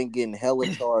would have been getting hella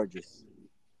charges.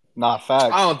 Nah, facts.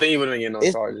 I don't think he would have getting no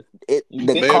It's- charges. The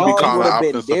They'll be calls calling would have been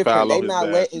offensive foul different. They on his not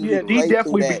ass. letting Yeah, you he play definitely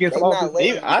through be that. getting They some not offensive-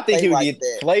 letting you I think play he would like get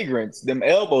that. flagrants. Them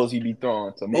elbows he be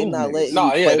throwing to They move not niggas. letting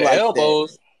No, you yeah, play the like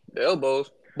elbows. The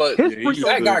elbows. But His Yeah, he free used throw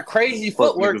Shaq to got crazy fuck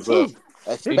footwork niggas too. up.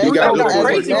 that. His You free gotta throws do are that.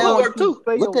 Crazy now footwork, to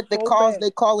fail Look at the so calls fast.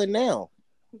 they calling now.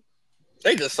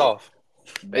 They just soft.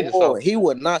 They just Boy, soft. he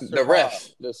would not The survive.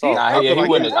 refs, they're soft. Nah, I feel he like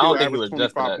wouldn't. he I don't still think he averaged would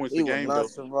adjust for 25 that. points He a would game, not though.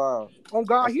 survive. On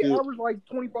God, I he still- averaged like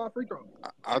 25 free throws.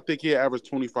 I think he averaged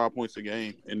 25 points a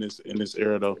game in this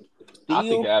era, though. I think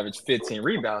he Steal? averaged 15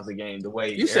 rebounds a game. The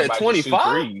way You said everybody just shoot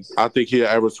 25? threes. I think he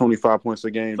averaged 25 points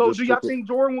a game. So just do y'all strictly- think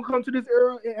Jordan will come to this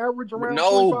era and average around No,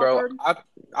 25, bro. 30?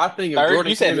 I think if 30? Jordan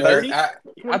You said came 30? in, I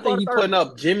think he 25, putting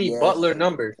up Jimmy Yes. Butler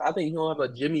numbers. I think he'll have a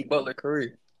Jimmy Butler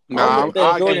career. Nah, Look at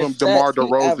I give Jordan him DeMar stats.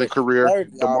 He DeRozan averaged career.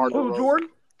 30 DeMar almost. Who, DeRozan. Jordan?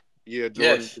 Yeah, Jordan.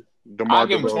 Yes. DeMar I'll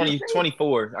give him DeRozan.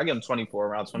 24. I give him 24,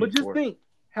 around But just 24. think,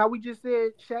 how we just said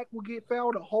Shaq will get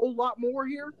fouled a whole lot more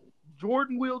here.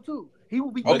 Jordan will too. He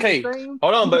will be getting Okay, the same.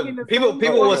 Hold on, he will be getting but the people same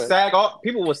people Oh, will yeah. sag off.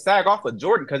 People will sag off of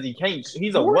Jordan because he can't.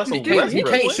 He's a Jordan Russell is getting He hit,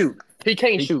 Westbrook. can't boy. shoot. He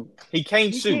can't shoot. He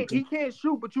can't He shoot. can't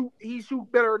shoot, but he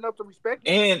shoot better enough to respect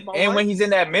him. And when he's in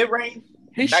that mid range,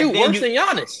 He shoot worse than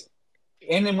Giannis.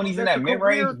 And then when he's in That's that a mid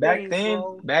career range,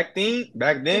 back thing,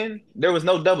 then, there was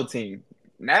no double team.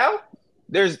 Now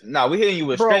we hitting you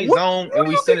with Bro, straight what- zone what and do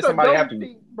we you sending think somebody the after double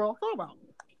you. team, bro? Talk about.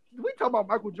 We talk about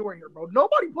Michael Jordan here, bro.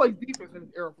 Nobody plays defense in this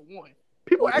era for one.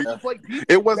 People actually play defense.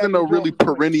 It wasn't back no in really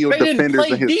Jordan's perennial They didn't defenders play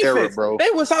in his era, defense. bro. They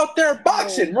was out there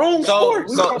boxing, room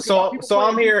sports. So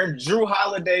I'm hearing Drew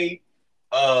Holiday.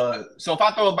 So if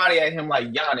I throw a body at him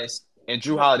like Giannis and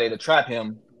Drew Holiday to trap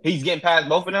him, he's getting past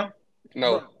both of them.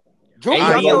 No. Drew Ain't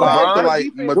I he ain't gonna lie, I LeBron? feel like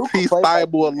Defense. Matisse Drew can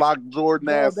Thybulle will lock Jordan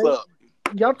Bro, ass they- up.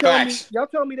 Y'all Facts.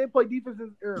 tell me they play defense in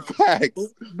this era. Facts.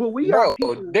 But we Bro, got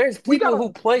people. there's we people gotta-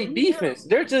 who play defense.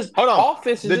 They're just Hold on.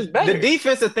 offense is just better. The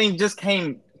defensive thing just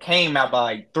came out by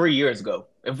like 3 years ago.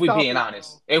 If we Stop being it,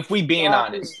 honest. bro. If we being Stop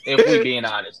honest. If we being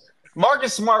honest.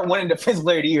 Marcus Smart winning defensive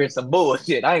player of the year is some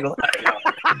bullshit. I ain't gonna lie to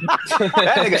y'all.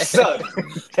 That nigga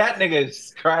suck. That nigga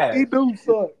is trash. He do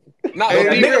suck. No, Hey, but A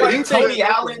be nigga real, like you Tony think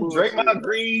Allen, Draymond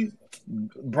Green,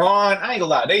 Braun, I ain't gonna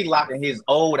lie, they locking his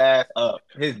old ass up.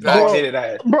 His bald-headed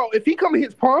ass. Bro, if he come in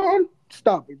his prime,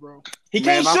 stop it, bro. He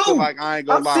Man, can't I shoot. feel like I ain't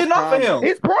gonna I'm lie. sitting off of Prime- him.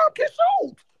 His prime can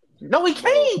shoot. No, he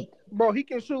can't. Bro, he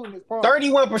can shoot in his prime.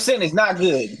 31% is not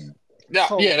good.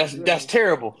 yeah, that's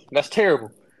terrible. That's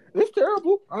terrible. It's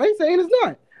terrible. I ain't saying it's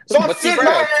not. So I'm But sitting Tbrad,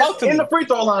 my talk ass to in me. the free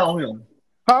throw line on him.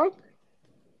 Huh?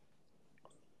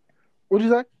 What'd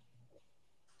you say?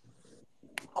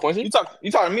 Quincy? You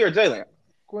talking to me or Jalen?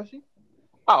 Question?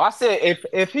 Oh, I said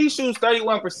if he shoots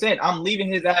 31%, I'm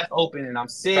leaving his ass open and I'm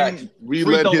sitting. Facts. We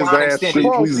Free let throw his line ass extended. shoot.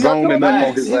 Bro, We y'all zoning tell up me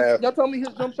on his ass. y'all tell me his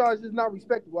jump shot is not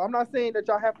respectable. I'm not saying that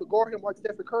y'all have to guard him like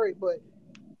Stephen Curry, but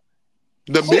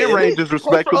The mid range is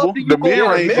respectable. The mid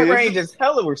range Mid range is is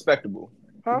hella respectable.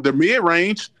 the mid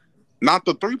range, not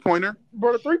the 3-pointer.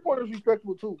 bro, the 3-pointer is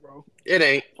respectable too, bro. It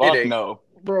ain't. Fuck It ain't. no.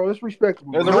 Bro, it's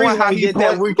respectable. There's Bro. a reason why he get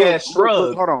that weak ass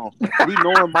shrug. Hold on. We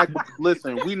knowing Michael.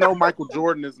 Listen, we know Michael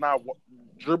Jordan is not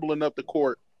dribbling up the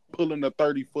court, pulling a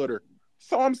 30-footer.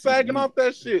 So I'm sagging off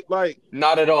that shit. Like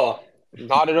Not at all.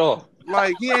 Not at all.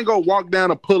 he ain't gonna walk down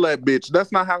and pull that bitch.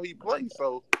 That's not how he plays.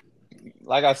 So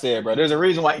Like I said, bro, there's a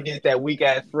reason why he gets that weak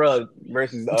ass shrug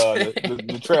versus the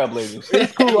Trailblazers.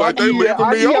 It's cool. Like, they leaving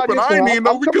me open. I ain't even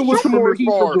know we could with shoot some more this heat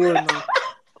far. for Jordan. Though.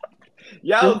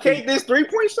 Y'all okay this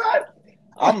 3-point shot?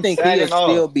 I think sagging he'll off.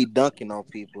 still be dunking on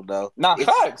people though. Nah,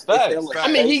 facts.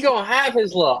 I mean, he gonna have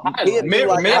his little He'll highlights. be Mid-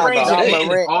 like mid how range John is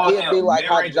Morant. all He'll be him. like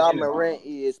how Mid-range John is all Morant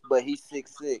is, but he's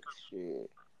 6'6". Shit.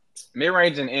 Mid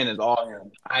range and in is all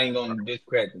him. I ain't gonna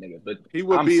discredit the nigga, but he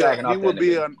would I'm be sagging off he would that be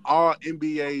nigga. an all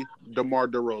NBA DeMar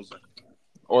DeRozan.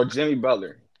 Or Jimmy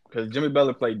Butler. because Jimmy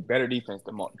Butler played better defense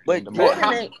than But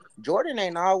DeMar. Jordan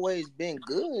ain't always been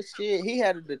good. Shit, he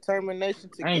had a determination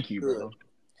to get Thank you, good. bro.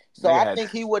 So Nigga I had-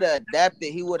 think he would have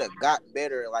adapted. He would have got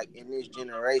better, like in this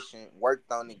generation.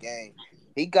 Worked on the game.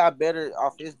 He got better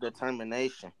off his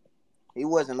determination. He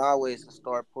wasn't always a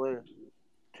star player.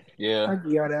 Yeah.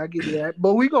 I give you that.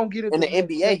 But we gonna get into In the the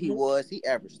next NBA, he segment. was. He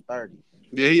averaged 30.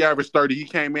 Yeah, he averaged 30. He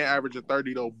came in averaging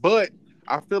 30 though. But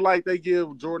I feel like they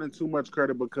give Jordan too much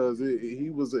credit because he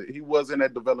was in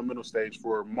that developmental stage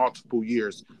for multiple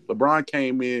years. LeBron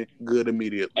came in good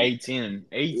immediately. 18.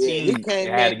 Yeah, he 18 came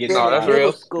had to in get good No, them in that's out. middle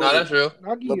real. school. No, that's real.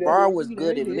 I'll give you that. LeBron was I'll give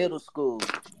good you that. in middle school.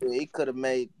 Yeah, he could have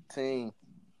made team.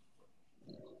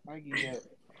 I give you that.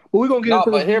 But we're gonna get No,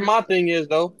 into but here the my thing is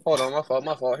though. Hold on, my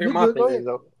fault. Here You my good, go thing is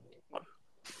ahead. though.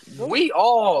 Go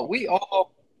ahead. We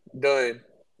all done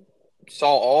saw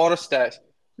all the stats.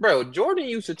 Bro, Jordan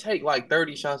used to take like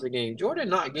 30 shots a game. Jordan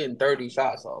not getting 30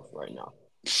 shots off right now. Well,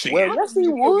 Shit. yes, he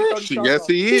He'll get would. 30 shots Yes, off.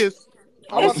 he is.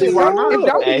 I I'm don't about Yes, to see he say, why if not. would.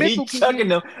 Johnny Hey, Mitchell he can chucking get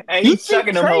them. Hey, You he think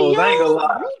chucking them Trey hoes. I ain't gonna Young?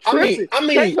 lie. You I mean, tripping? I Trey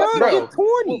mean, Young bro. get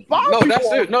 20. No, people that's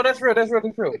are- it. No, that's real. That's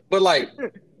really true. But like,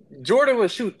 Jordan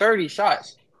would shoot 30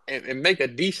 shots and make a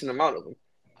decent amount of them.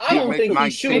 I He don't make think he's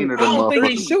 19 shooting. of I them don't think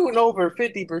he's motherfuckers. shooting over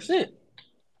 50%.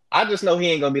 I just know he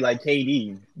ain't gonna be like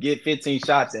KD. Get 15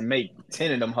 shots and make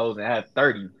 10 of them hoes and have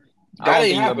 30. I That don't ain't think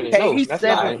he's gonna happening. be. Hey, No, he's that's not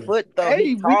 7 happening. foot though. Hey,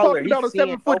 He we taller. talking He's about a seeing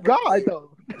 7-foot over guy the though.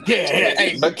 Yeah,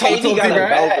 hey, But talk to KD him, got a T-Brad.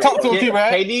 bag. Talk to him,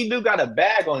 T-Brad. KD do got a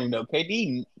bag on him though.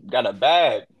 KD got a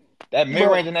bag. That mid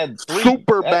Bro. range and that three.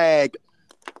 Super that, bag.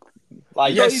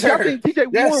 Like So Yes, y'all sir. think TJ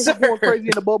Yes, Warren was going sir. crazy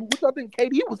in the bubble? What y'all think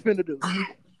KD was finna do? I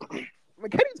mean,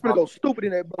 KD's finna go stupid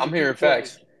in that bubble. I'm hearing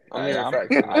facts. I'm Hey, hearing I'm,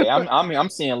 facts. hey, I'm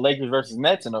seeing Lakers versus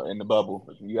Nets in the bubble.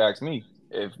 If you ask me,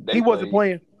 if they He wasn't play,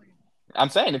 playing. I'm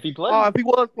saying if he Oh, plays, if he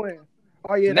was playing.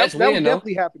 Oh yeah, Nets that was win, though.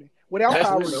 definitely happening. Without Nets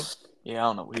win, Kyrie. though. yeah, I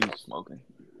don't know what he's smoking.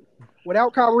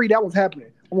 Without Kyrie, that was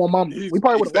happening. Well, mama, He we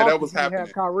probably would have said lost that if was we didn't happening.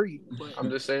 have Kyrie. But I'm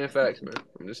just saying facts, man.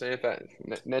 I'm just saying facts.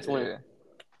 Nets win. Yeah.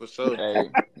 For sure. Hey,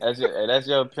 that's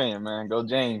your opinion, man. Go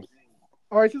James.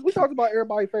 all right, since we talked about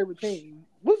everybody's favorite team,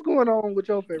 what's going on with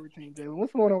your favorite team, Jalen?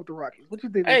 What's going on with the Rockets? What you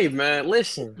think? Hey, man,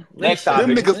 listen. Next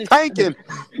Them topic. niggas tanking.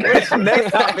 Next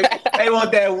topic. They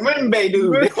want that Wimbe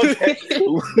dude.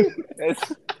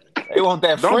 They want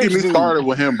that Don't French get me dude. started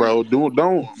with him, bro. Don't get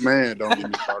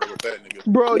me started with that nigga.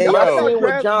 Bro, Man, y'all Bro. got y'all seen what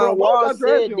drafted, bro. John Why Wall would y'all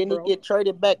draft said? him, Then he bro? get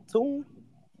traded back to him.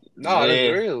 No, that's Yeah.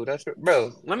 real. That's real.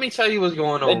 Bro, let me tell you what's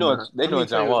going They on, doing man. they Let me doing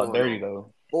tell John you what's Wall going dirty on.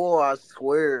 though. Boy, I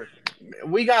swear.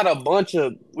 We got a bunch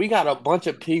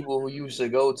of people who used to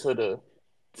go to the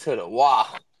WA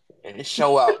and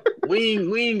show out. We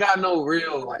ain't got no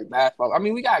real like basketball. I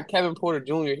mean, we got Kevin Porter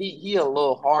Jr. He a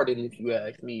little hardened if you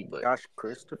ask me, but Josh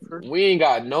Christopher. we ain't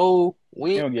got no.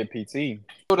 We He ain't don't get PT.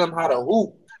 show them how to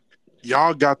hoop.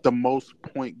 Y'all got the most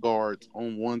point guards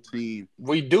on one team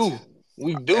We do.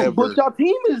 ever. But y'all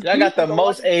team is Y'all got the decent, though.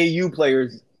 most Like, AAU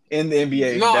players in the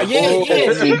NBA. No, That's yeah, all yeah. in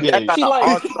the See, They NBA. got see, an like,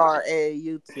 all-star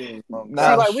AAU team.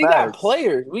 Nah, see, like we got facts.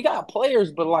 players. We got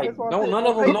players, but like, that's what I no, said. none On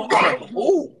of them paper, know how y'all to look good.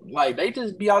 hoop. Like, they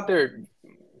just be out there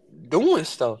doing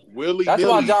stuff. Willie That's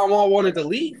why nilly. John Wall wanted to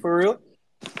leave for real.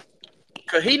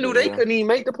 Cause he knew they Yeah. couldn't even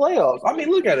make the playoffs. I mean,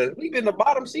 look at it. We've been the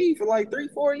bottom seed for like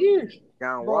 3-4 years.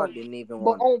 John Bro, Wall didn't even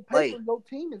but want to on play. paper, your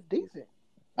team is decent.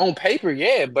 On paper,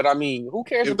 yeah, but I mean, who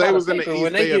cares If they about was a in the paper East,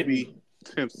 when they they'd get be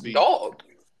 10th seed. dogged?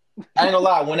 I ain't gonna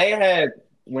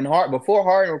lie. Before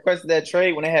Harden requested that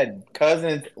trade, when they had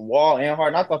Cousins, Wall, and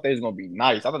Harden, I thought they was gonna be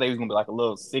nice. I thought they was gonna be like a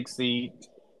little 6 seed.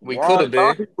 We Wall could have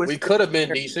thought been. he was We could have been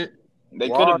staying. decent. They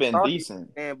could Wall have been thought he was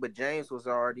decent. staying, but James was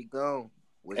already gone.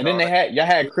 And then y'all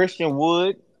had Christian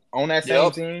Wood on that same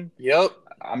Yep. team. Yep.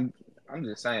 I'm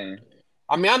just saying.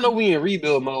 I mean, I know we in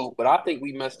rebuild mode, but I think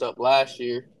we messed up last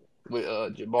year with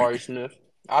Jabari Smith.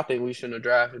 I think we shouldn't have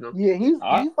drafted him. Yeah, he's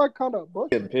I like kind of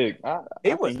busted. good pick.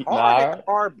 He I was think hard nah. at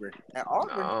Auburn. At Auburn,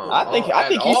 he was No, I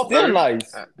think he's still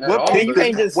nice. At What I mean, you pick,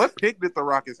 can't did, just. what pick did the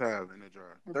Rockets have in the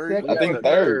draft? Second. I think the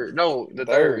third. No, the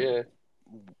Third. third.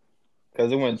 Yeah,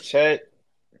 Because it went Chet.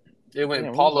 it went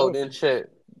Damn, Paulo who's then Chet.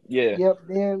 Yeah. Yep,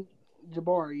 then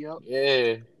Jabari. Yep.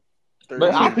 Yeah.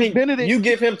 But I think Benedict- you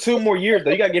give him 2 more years,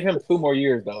 though. You got to give him 2 more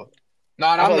years, though. No,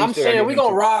 I feel like you I'm still gotta saying give we him gonna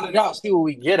two. ride it out, see what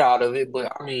we get out of it.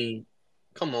 But I mean,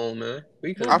 come on, man.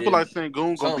 We could. I feel like Sengun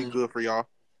gonna be something. good for y'all.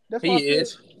 That's He what I said.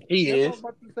 is. He That's what I is. was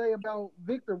about to say about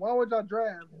Victor. Why would y'all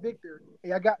draft Victor?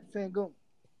 Hey, I got Sengun.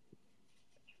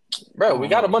 Bro, we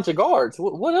got a bunch of guards.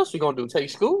 What else we gonna do? Take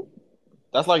school?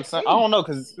 That's like, I don't know,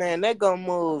 because Man, they gonna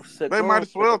move. They might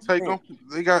as well take them.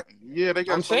 They got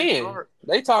I'm so saying hard.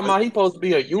 they talking about he supposed to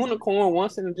be a unicorn,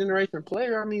 once in a generation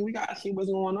player. I mean, we gotta see what's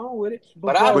going on with it.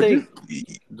 But I bro, think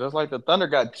just like the Thunder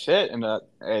got Chet, and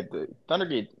the Thunder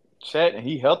get Chet and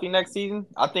he healthy next season,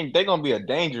 I think they're gonna be a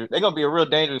danger. They're gonna be a real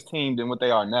dangerous team than what they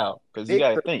are now. Because you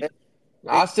gotta Victor, think.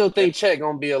 I still think Chet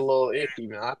gonna be a little iffy,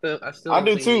 man. I still I don't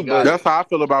do think he too, got but That's it. how I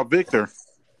feel about Victor.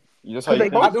 just how Cause you they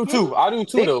think. I both do skinny. too. I do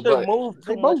too, though. Victor But moved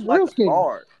They too much both like real a skinny.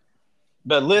 guard.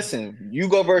 But listen, you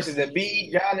go versus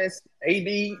Embiid, Giannis,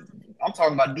 AD. I'm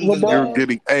talking about Divas You're LeBron, battle.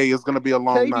 getting. Hey, it's gonna be a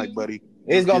long night, KD. buddy.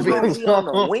 It's Just gonna get be Gonna ready. a be on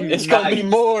the long wing. it's gonna be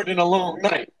night. more than a long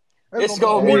night. That's It's gonna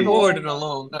be gonna more be than a more long than a night.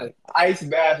 long night. Ice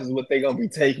bath is what they're gonna be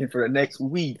taking for the next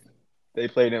week. They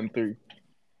play them three.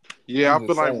 Yeah, I'm I feel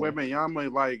just like saying.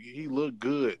 Wembanyama, like he looked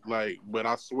good, like, but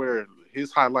I swear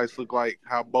his highlights look like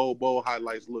how Bo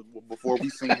highlights look before we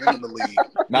seen him in the league.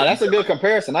 Now that's a good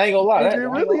comparison. I ain't gonna lie. It I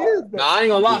ain't really gonna lie. is Now though. I ain't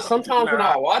gonna lie. Just, Sometimes when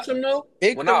nah, I watch him though, when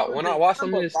Victor I watch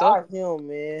some of Wembanyama his stuff, got him,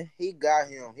 man. He got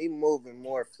him. He moving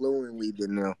more fluently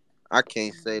than them. I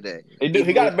can't say that. He do. He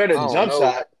He got a moving. better I don't jump know.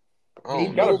 shot. I He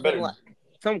don't Got a know. moving better. like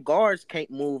some guards can't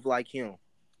move like him.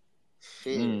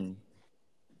 Shit. Mm.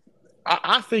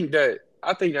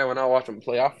 I think that when I watch him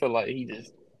play, I feel like he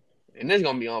just and this is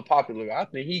gonna be unpopular. I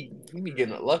think he be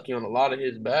getting lucky on a lot of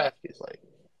his baskets. Like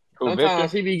Who,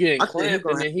 sometimes Victor? he be getting I think he clamped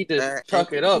gonna and have then he a just bad chuck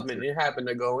ankle it up and injury. it happened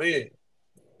to go in.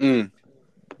 mm.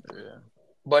 Yeah.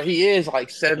 But he is like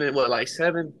 7'2",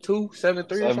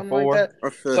 7'3" or something like 7'4". that. I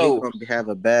feel he So gonna have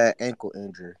a bad ankle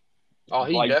injury.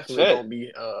 he Like definitely Chet. gonna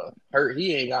be hurt.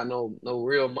 He ain't got no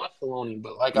real muscle on him.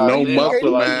 But like I No said, I muscle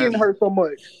feel KD like be he getting mass. be hurt so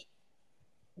much.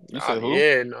 You said who?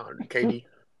 yeah, no, KD.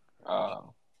 Uh,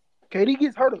 KD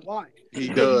gets hurt a lot He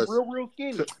because he's does. real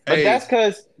skinny. but Hey, that's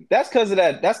cause of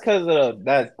that. That's cause of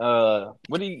that.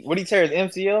 What he tear his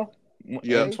MCL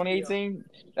yeah. in ACL. 2018.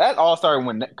 That all started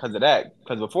when because of that.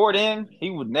 Because before then, he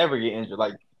would never get injured.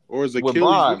 Like Or his with Achilles. Which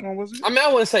Bron, one was it? I mean, I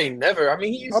wouldn't say never. I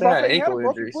mean, he I'm used to about to have say he had a ankle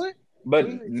broken injuries. foot. He but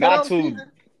shut out the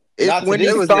season. It's not to when this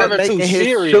he It was start extent. never too making his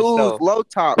serious shoes though. low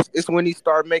tops. It's when he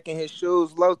start making his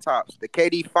shoes low tops. The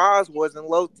KD 5s wasn't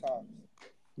low tops.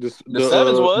 The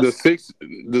sevens The was. the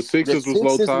The sixes was low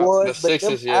sixes top. The was, but them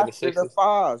sixes, yeah, the after the sixes.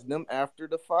 fives. Them after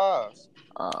the fives.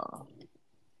 Uh,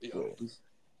 Yeah.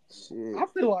 Shit. I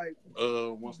feel like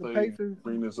Once the they Pacers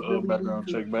bring this really need background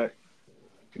to. check back.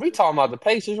 We talking about the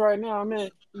Pacers right now, man.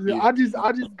 Yeah, Yeah. I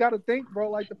just gotta think, bro.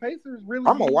 Like the Pacers really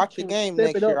I'm gonna need watch a to game step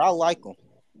it next year. up. I like them.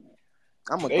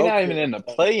 I'm gonna they go not to even in it.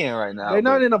 the play-in right now. They're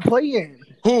not But in a play-in.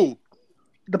 Who?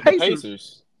 The the Pacers.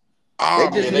 Pacers. They Oh Yeah,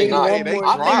 just they need man, not. hey, one they more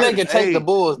I think they dropped. year. could take the Hey,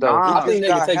 Bulls though. He I nah, think just they could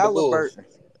got take the Bulls. Halliburton.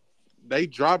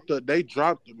 they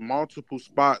dropped multiple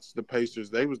spots. The Pacers.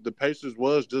 The Pacers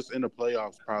was just in the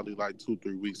playoffs probably like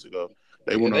 2-3 weeks ago.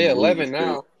 They Yeah, went on they a losing 11 streak.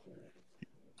 now.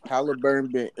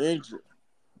 Halliburton been injured.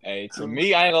 Hey, to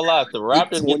me, I ain't gonna lie. If the He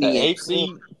Raptors get the eighth 2018.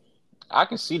 seed, I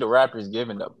can see the Raptors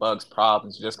giving the Bucks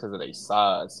problems just because of their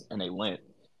size and they length.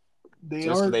 They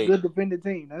Just are because a good defending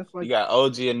team. That's you like got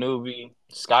OG Anunoby,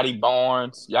 Scotty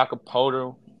Barnes, Jakob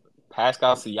Poeltl,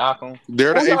 Pascal Siakam.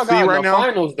 They're Who the eighth y'all got seed in right the now.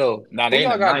 finals though? Now Who they in the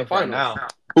y'all got in the ninth right finals? now.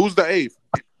 Who's the eighth?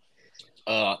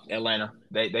 Atlanta.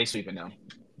 They sweeping them.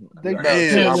 they No, beat Man,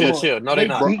 chill, them. chill, chill. No, they They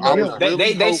not. bro, beat No, I they was them. not. really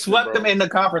They hoping, swept them bro. in the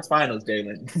conference finals,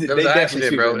 Jalen. It was They an definitely accident,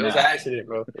 sweeping bro. them It was an now. accident,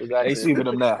 bro. It was an They accident. sweeping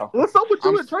them now. What's up with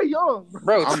I'm you and Trey Young, bro?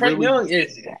 Bro, I'm Trey really Young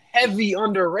is heavy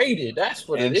underrated. That's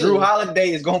what it And Drew is.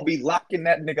 Holiday is gonna be locking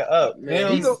that nigga up. Man,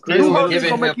 He he's Him, go, Chris Drew still Holiday giving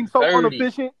Middleton. gonna make him him so 30.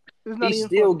 inefficient. It's not He's even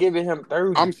still funny. giving him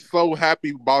 30. I'm so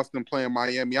happy Boston playing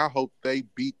Miami. I hope they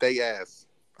beat their ass.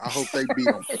 I hope they beat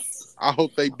them. I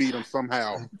hope they beat them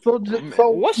somehow. So, Man, so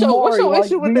what's Maury, your like,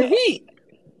 issue with the Heat?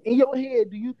 in your head,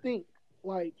 do you think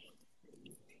like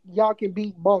y'all can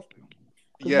beat Boston?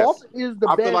 Because Yes. Boston is the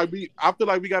I feel best.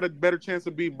 like we got a better chance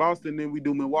of beating Boston than we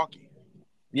do Milwaukee.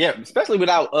 Yeah, especially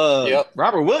without Yep.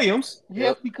 Robert Williams.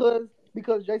 Yes, Yep.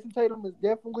 because Jason Tatum is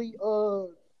definitely Who's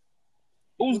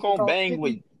what's it gonna called, bang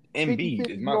with 50, Embiid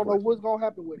 50. is You my don't know question. what's gonna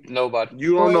happen with him. Nobody.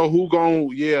 You don't But know who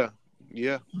going. Yeah.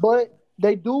 but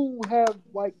they do have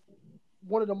like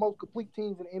one of the most complete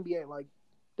teams in the NBA. Like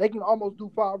they can almost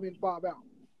do 5 in, 5 out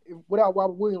without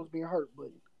Robert Williams being hurt. But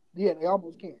yeah, they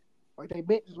almost can. Like their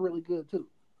bench is really good too.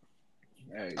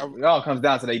 Hey, it all comes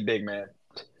down to they big man.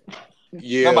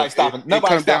 Yeah, it Nobody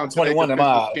comes stopping down to their 21 in my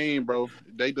defensive eyes. scheme, bro.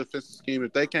 They defensive scheme.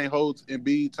 If they can't hold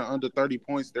Embiid to under 30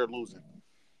 points, they're losing.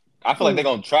 I feel like they're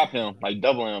gonna trap him, like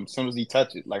double him as soon as he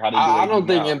touches, like how they do I AD don't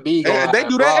think now. Embiid gonna have They that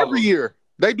do that every problem. year.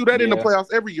 They do that in the Yeah.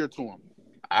 playoffs every year to him.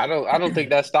 I don't think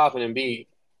that's stopping Embiid.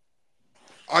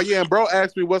 Oh yeah, and bro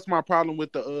asked me what's my problem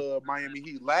with the Miami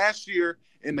Heat last year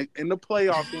in the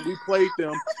playoffs when we played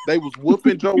them. They was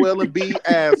whooping Joel Embiid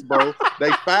ass, bro.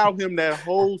 They fouled him that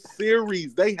whole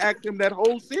series. They hacked him that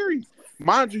whole series.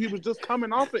 Mind you, he was just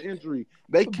coming off an injury.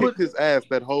 They kicked his ass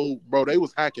that whole bro. They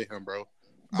was hacking him, bro.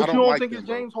 I But you don't don't like think them, it's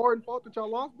bro. James Harden fault that y'all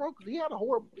lost, bro? Because he had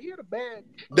a bad.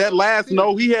 That last series.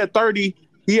 no, he had 30.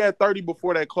 He had 30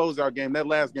 before that closeout game. That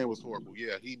last game was horrible.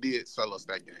 Yeah, he did sell us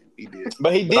that game. He did.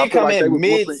 But he But I did feel come like they in was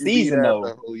whooping Embiid mid-season ass though.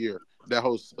 that whole year, that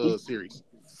whole series.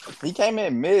 He came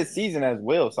in mid-season as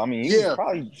well. So I mean, he was Yeah,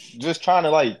 probably just trying to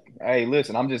like, hey,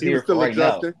 listen, I'm just he was here for still right now.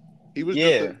 adjusting.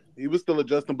 Yeah, He was still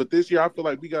adjusting. But this year, I feel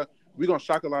like we gonna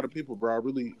shock a lot of people, bro. I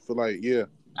really feel like I we got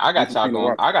y'all continue to going.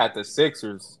 watch. I got the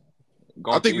Sixers I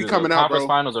going to think we either the coming out, conference bro.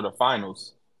 finals or the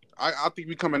finals. I think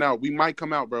we coming out. We might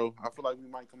come out, bro. I feel like we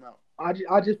might come out. I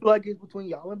just feel like it's between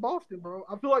y'all and Boston, bro.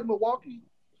 I feel like Milwaukee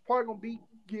is probably gonna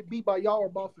get beat by y'all or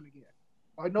Boston again.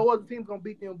 Like no other team's gonna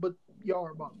beat them, but y'all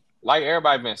or Boston. Like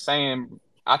everybody been saying,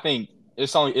 I think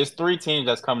it's 3 teams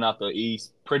that's coming out the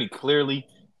East pretty clearly,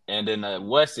 and then the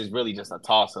West is really just a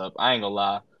toss up. I ain't gonna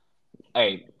lie.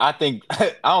 Hey, I think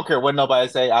I don't care what nobody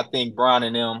say. I think Bron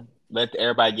and them let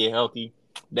everybody get healthy.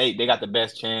 They got the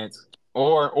best chance,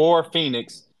 or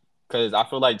Phoenix, because I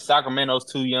feel like Sacramento's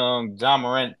too young. John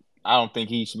Morant, I don't think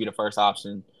he should be the first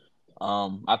option.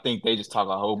 I think they just talk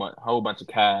a whole bunch of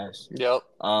cash. Yep.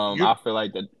 You I feel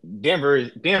like the Denver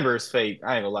is fake.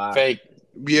 I ain't gonna lie. Fake.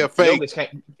 yeah, fake.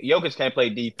 Jokic can't play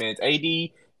defense. AD,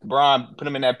 Bron, put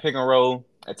him in that pick and roll,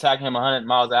 attack him 100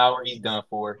 miles an hour. He's done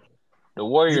for. The You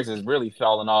Warriors is really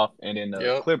falling off, and then the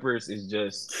Yep. Clippers is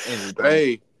just injury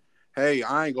prone. hey,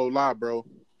 I ain't gonna lie, bro.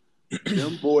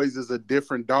 Them boys is a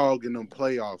different dog in them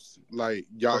playoffs. Like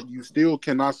y'all, you still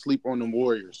cannot sleep on them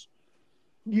Warriors.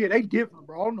 Yeah, they different,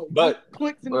 bro. I don't know But what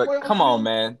clicks in the but playoffs. come on,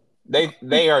 man.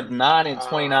 They are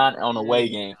 9-29 on away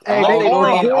games. Hey, All they they are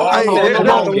doing, horrible. all Hey, they said doing the on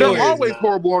wrong the they're Warriors always now.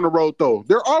 horrible on the road, though.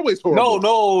 They're always horrible.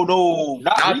 No. Not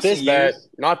Not recent this bad. years.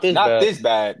 Not this Not bad. this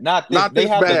bad. Not this. Not They this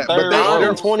have the bad, but third they- Nine they're- and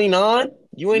worst. 29.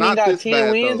 You ain't even Not got this 10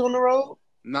 bad, wins though. on the road.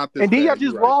 Not this And then y'all bad.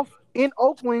 just You right. lost in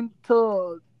Oakland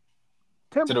to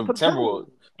To the the Timberwolves. Timberwolves.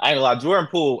 I ain't gonna lie. Jordan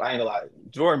Poole. I ain't gonna lie.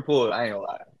 Jordan Poole. I ain't gonna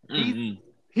lie.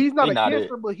 He's not He a not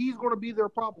cancer, it. but he's gonna be their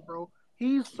problem, bro.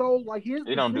 He's so like his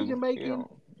He don't decision do. He making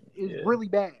don't. is Yeah. really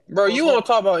bad. Bro, you want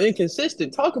to talk about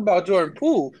inconsistent? Talk about Jordan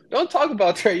Poole. Don't talk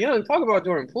about Trey Young. Talk about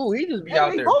Jordan Poole. He just be Hey,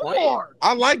 out they there both playing. are.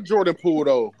 I like Jordan Poole,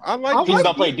 though. I like I He just Jordan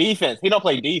don't play Poole. defense. He don't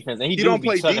play defense, and he He do don't be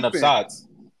play chucking up defense. shots.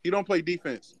 He don't play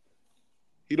defense.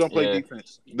 He don't play Yeah.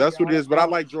 defense. That's Yeah, what it is. But I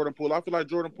like Jordan Poole. I feel like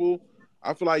Jordan Poole.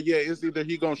 I feel like it's either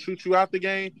he gonna shoot you out the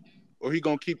game or he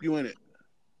gonna keep you in it.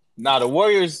 Now the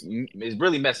Warriors is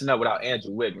really messing up without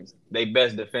Andrew Wiggins. They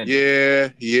best defender. Yeah.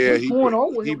 What's going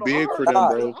on with He him? Though? I big for heard, them, God,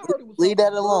 bro. I heard it was leave that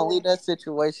something alone. wrong. Leave that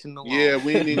situation alone. Yeah,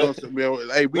 we ain't even But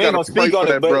gonna. Hey, we we ain't gotta gonna pray speak on for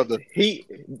it, that but brother. we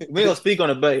ain't gonna speak on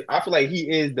it. But I feel like he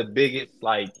is the biggest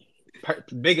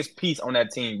piece on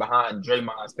that team behind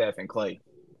Draymond, Steph, and Clay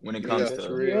when it comes Yeah. That's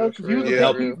to real. Yeah, That's because he was real. the That's best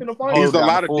Yeah. piece real. in the hold finals. He's a down the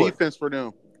lot of fort, defense for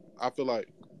them. I feel like.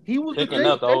 He was the picking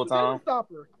up the whole Jason Tatum time.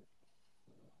 stopper.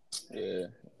 Yeah.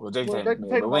 Well, Jason Well, Tatum, Jason yeah,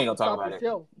 but Tatum we ain't also gonna talk stopped about it.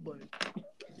 himself. But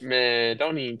Man,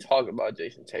 don't even talk about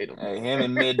Jason Tatum. Hey, him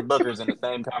and Mid Booker's in the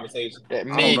same conversation. That I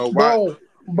don't mid, know why.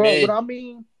 bro, Man. what I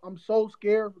mean, I'm so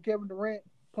scared for Kevin Durant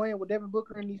playing with Devin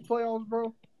Booker in these playoffs,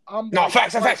 bro. No,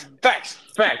 facts. Facts.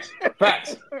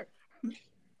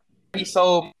 He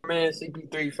sold my man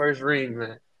CP3 first ring,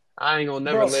 man. I ain't gonna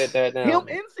never Bro, let that down. Him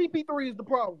and CP3 is the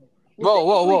problem. When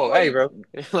Whoa. CP3 Hey, played bro.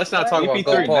 Let's not talk about CP3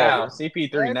 Go Paul, now. bro.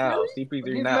 CP3 now. series CP3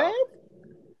 against now.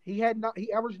 Mavs,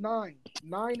 he averaged 9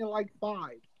 and like 5.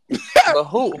 But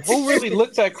who really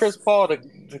looks at Chris Paul to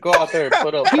go out there and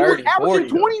put up He was 30, 40?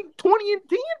 averaging 20 and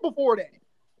 10 before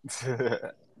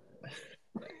that.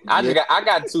 I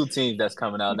got 2 teams that's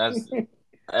coming out. That's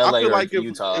I LA feel or like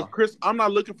Utah. if Chris, I'm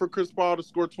not looking for Chris Paul to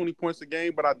score 20 points a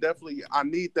game, but I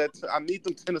need that. I need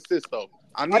them 10 assists though.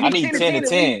 I need 10 and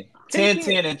 10.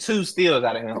 10 and 2 steals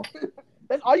out of him.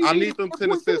 That's all you I need. need them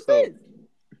 10 assists though.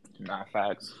 Nah,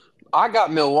 facts. I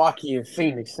got Milwaukee and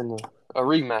Phoenix in a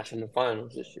rematch in the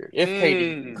finals this year. If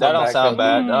KD come That don't back sound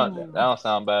healthy. bad. That don't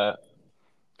sound bad.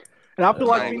 And I feel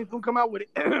like Dang. Phoenix gonna come out with it.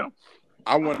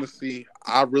 I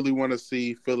really want to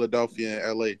see Philadelphia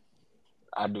and LA.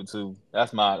 I do too.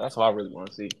 That's what I really want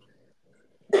to see.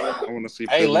 I want to see.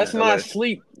 Hey, Philly let's and LA. not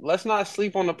sleep. Let's not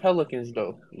sleep on the Pelicans,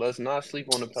 though. Let's not sleep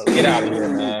on the Pelicans. Get out of here,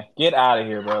 man. Get out of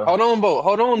here, bro. Hold on, Bo.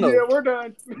 Hold on, though. Yeah, we're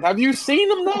done. Have you seen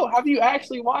them, though? Have you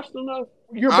actually watched them, though?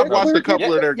 I've watched a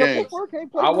couple of their games.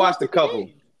 I watched a couple.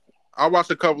 I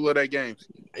watched a couple of their games.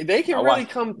 They can really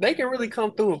come. They can really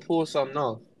come through and pull something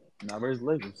off. Nah, where's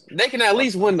Lakers? They can at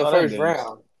least win the first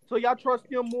round. So y'all trust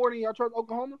them more than y'all trust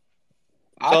Oklahoma?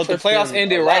 So if the playoffs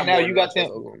ended right now, you got them.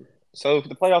 Oklahoma. So if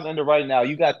the playoffs ended right now,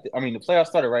 the playoffs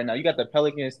started right now. You got the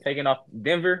Pelicans taking off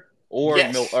Denver or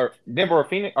Yes. or Denver or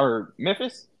Phoenix or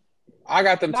Memphis. I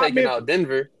got them Not taking Memphis. out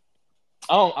Denver.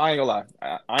 I ain't gonna lie.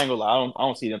 I ain't gonna lie. I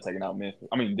don't see them taking out Memphis.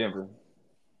 I mean Denver.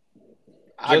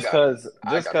 I got him.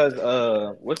 I Just got him cause taking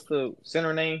it. what's the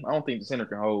center name? I don't think the center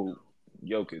can hold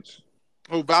Jokic.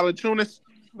 Oh, Valanciunas.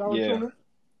 Yeah, Valanciunas.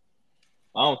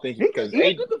 I don't think because He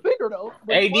a good defender though.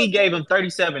 But AD gave him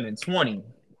 37 and 20.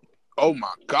 Oh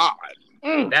my God,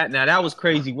 That was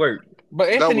crazy work. But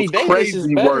that Anthony was Davis is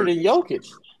crazy better work. than Jokic.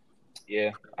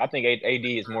 Yeah, I think AD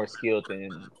is more skilled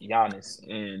than Giannis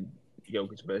and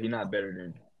Jokic, but he's not better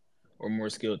than or more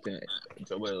skilled than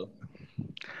Joel.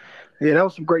 yeah, that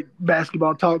was some great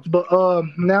basketball talks. But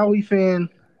now we fin.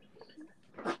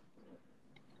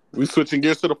 We switching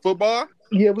gears to the football.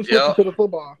 Yeah, we switching Yep. to the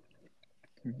football.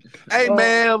 Hey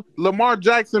man, Lamar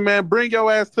Jackson, man, bring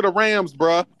your ass to the Rams,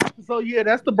 bruh. So yeah,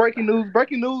 that's the breaking news.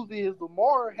 Breaking news is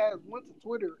Lamar has went to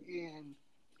Twitter and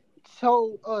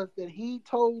told us that he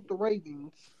told the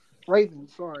Ravens,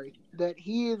 sorry, that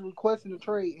he is requesting a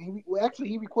trade, and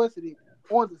he requested it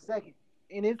on the 2nd,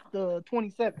 and it's the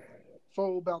 27th,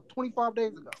 so about 25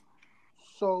 days ago.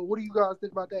 So what do you guys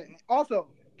think about that? Also,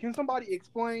 can somebody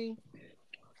explain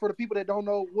for the people that don't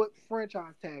know what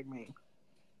franchise tag means?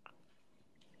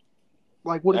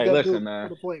 Like, what does Hey, that listen, do for man.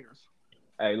 the players?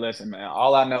 Hey, listen, man.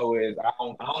 All I know is I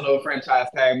don't know what franchise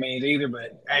tag means either,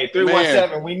 but hey, Man,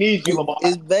 317, we need you, Lamar.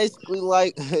 It's basically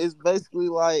like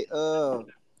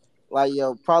like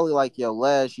your probably like your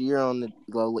last year on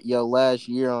your last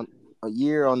year on a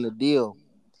year on the deal,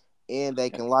 and they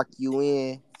can lock you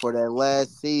in for that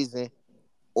last season,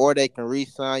 or they can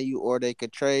re-sign you, or they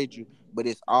could trade you. But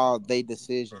it's all their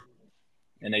decision.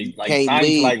 And they You like can't sign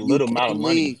you for leave. like You little amount of can't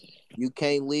money. leave. You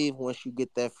can't leave once you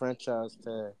get that franchise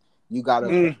tag. You gotta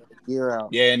play Okay. the year out.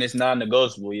 Yeah, and it's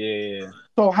non-negotiable. Yeah.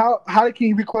 So how can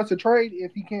he request a trade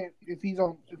if he can't if he's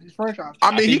franchise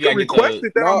I tag? I mean, think he you gotta could get request the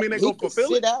it. That don't No, mean they he gonna could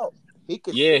fulfill sit it. out. He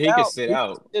could yeah, sit he could out. sit He could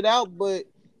out. sit out, but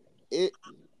it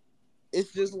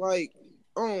it's just like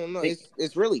I don't know. He,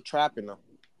 It's really trapping them.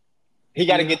 he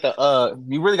got to Yeah. get the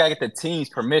you really got to get the team's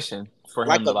permission for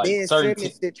Like him to a like Ben Simmons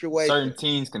certain situation.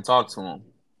 teams can talk to him.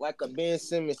 Like a Ben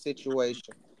Simmons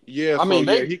situation. Yeah, I so mean,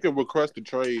 yeah, they he could request a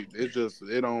trade. It just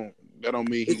it don't that don't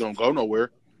mean he It's gonna go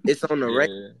nowhere. it's on the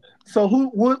record. Yeah. So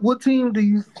what team do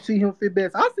you see him fit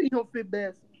best? I see him fit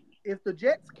best if the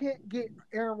Jets can't get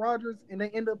Aaron Rodgers and they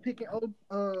end up picking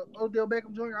Odell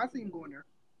Beckham Jr. I see him going there.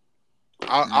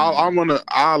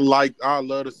 I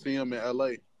love to see him in LA.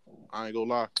 I ain't gonna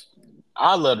lie.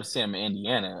 I love to see him in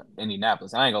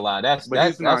Indianapolis. I ain't gonna lie. That's But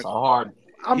that's he's that's not a hard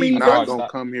I he's mean, that's a not hard there's gonna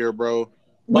stop. come here, bro.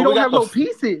 we But don't have no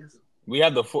pieces. we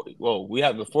have we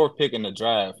have the fourth pick in the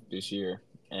draft this year,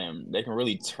 and they can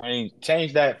really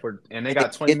change that for and they And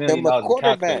got $20 get them million a in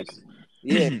cap quarterback. space.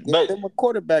 Yeah, get But them a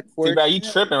quarterback for it. Tbrad, you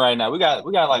tripping right now. We got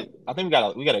like I think we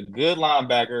got a good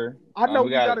linebacker. I know We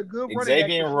we got got a good running back for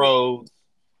Xavier sure. Rhodes.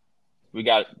 We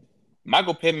got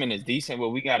Michael Pittman is decent, but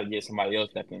we got to get somebody else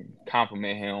that can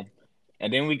complement him.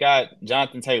 And then we got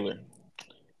Jonathan Taylor,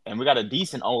 and we got a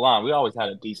decent O line. We always had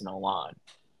a decent O line.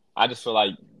 I just feel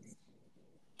like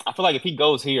if he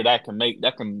goes here, that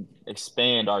can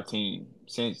expand our team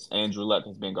since Andrew Luck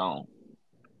has been gone.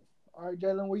 All right,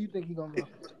 Jalen, where you think he gonna go?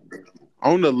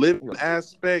 On the living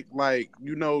aspect, like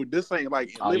this ain't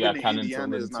like Oh, you living got in Condon to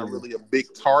Indiana is living not too. really a big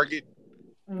target.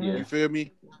 Mhm. You feel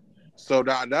me? So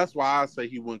that's why I say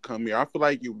he wouldn't come here. I feel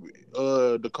like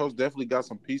the coach definitely got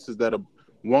some pieces that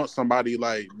want somebody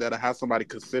like that have somebody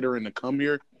considering to come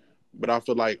here. But I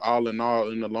feel like all in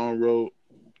all, in the long road,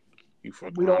 you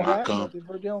fuck We around don't not have come. nothing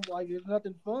for them. Like there's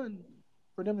nothing fun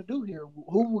for them to do here.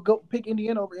 Who would go pick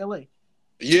Indiana over LA?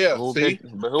 Yeah, see, Who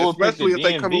will pick the especially if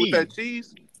they come in with DMV? that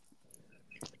cheese.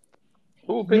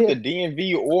 Who will pick Yeah, the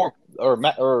DMV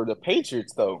or the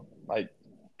Patriots though?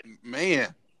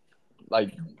 Man,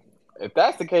 Like if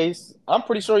that's the case, I'm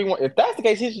pretty sure if that's the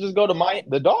case, he should just go to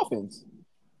the Dolphins.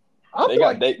 I They feel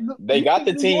got like they got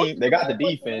the New York team, is they a got the bad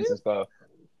place to defense live. and stuff.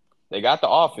 They got the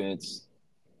offense.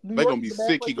 New they York gonna is be a bad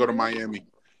sick. place He to go to live. Miami.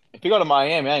 If you go to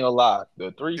Miami, I ain't gonna lie,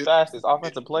 the three It, fastest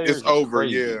offensive it's players is over.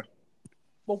 crazy. Yeah,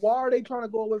 But why are they trying to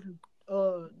go away from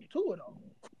Tua though?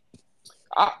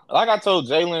 Like I told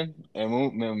Jalen, and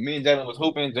when me and Jalen was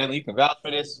hooping, Jalen, you can vouch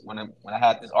for this. When I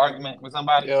had this argument with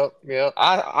somebody, Yep.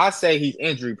 I say he's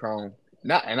injury prone.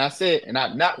 Not and I said and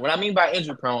I not what I mean by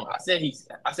injury prone. I said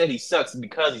he sucks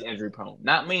because he's injury prone.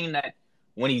 Not meaning that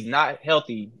when he's not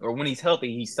healthy or when he's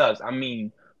healthy he sucks. I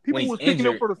mean when People he's was picking him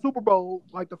injured. for the Super Bowl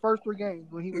like the first 3 games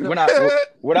when he was When healthy.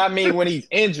 what I mean when he's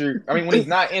injured. I mean when he's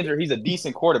not injured, he's a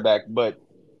decent quarterback. But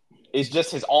it's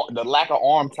just the lack of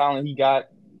arm talent he got.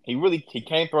 He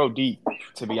can't throw deep,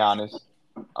 to be honest.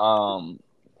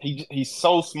 He's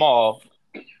so small.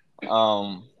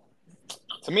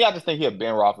 To me, I just think he's a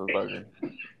Ben Roethlisberger.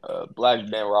 Black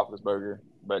Ben Roethlisberger,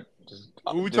 but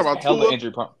Who we talking just about? hella Tua?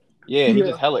 injury prone. Yeah, he Yeah.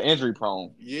 just hella injury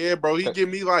prone. Yeah, bro. He give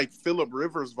me like Phillip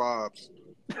Rivers vibes.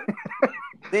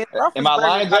 Ben Am I Roethlisberger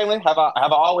lying, got Jalen? Have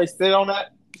I always said on that?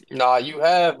 Nah, you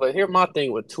have, but here's my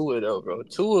thing with Tua though, bro.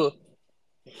 Tua,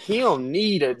 he don't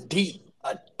need a deep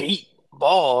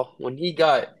ball when he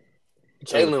got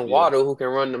Jalen Yeah. Waddle who can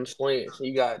run them slants.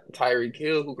 He got Tyreek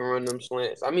Hill who can run them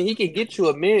slants. I mean, he can get you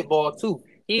a mid ball too.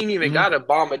 He ain't even Mm-hmm. got to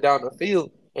bomb it down the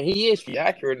field, and he is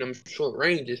accurate in them short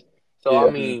ranges. So Yeah.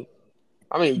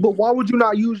 I mean, But why would you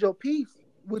not use your piece,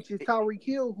 which is Tyreek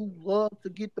Hill, who loves to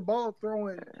get the ball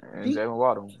throwing And deep, Jalen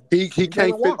Waddle. He and can't Jalen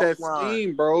fit Waddle? that line.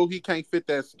 scheme, bro. He can't fit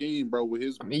that scheme, bro, I mean, with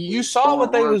you his saw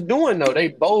what throwing they arm. was doing though. They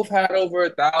both had over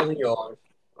 1,000 yards.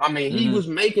 I mean, he Mm-hmm. was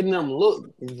making them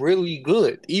look really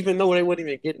good, even though they weren't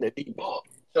even getting the deep ball.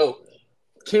 So,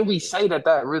 can we say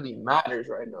that really matters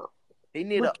right now? He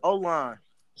need an But O line.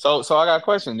 So I got a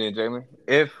question then, Jalen.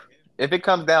 If it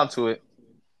comes down to it,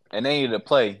 and they need to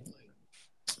play,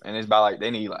 and it's about like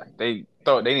they need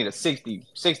a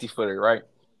 60 footer, right?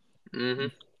 Mm-hmm.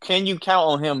 Can you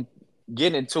count on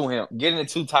getting into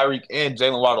Tyreek and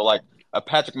Jalen Waddle like a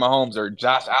Patrick Mahomes or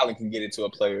Josh Allen can get into a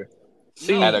player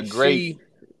at a No. great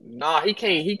Nah, he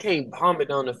can't. He can't bomb it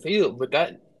down the field. But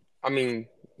I mean,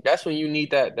 that's when you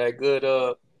need that good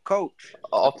Coach.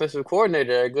 offensive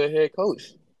coordinator, a good head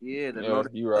coach. Yeah, the Yeah, Notre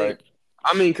you're Dame. right.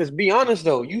 I mean, because be honest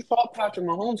though, you saw Patrick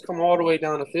Mahomes come all the way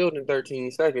down the field in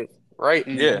 13 seconds, right?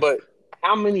 Yeah. But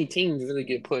how many teams really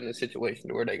get put in a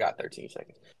situation where they got 13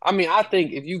 seconds? I mean, I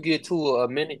think if you get to a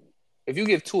minute, if you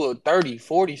give to a 30,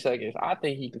 40 seconds, I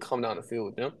think he can come down the field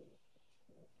with them.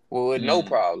 Well, with no Mm,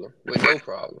 problem. With no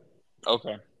problem.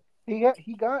 okay.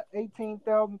 he got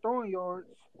 18,000 throwing yards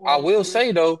I last will year.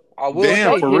 say though, I will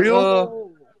Damn, say for his real?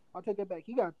 Oh, I'll take that back.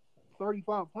 He got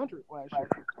 3,500 last year.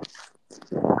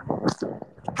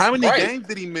 How many right. games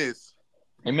did he miss?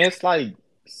 He missed like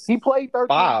He played 13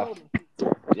 5. total.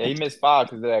 Yeah, he missed 5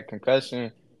 because of that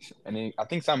concussion, and I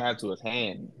think something happened to his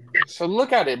hand. So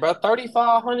look at it, bro.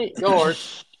 3,500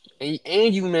 yards,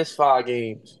 and you missed 5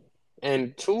 games.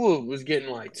 And Tua was getting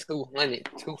like 200,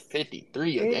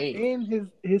 253 a And game.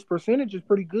 and his percentage is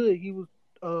pretty good. He was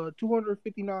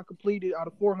 259 completed out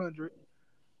of 400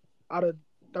 out of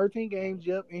 13 games.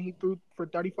 Yep, and he threw for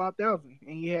 35,000,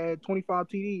 and he had 25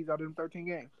 TDs out of them 13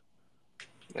 games.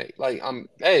 Hey,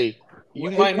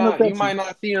 With 8 you interceptions, might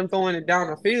not see him throwing it down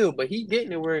the field, but he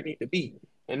getting it where it need to be,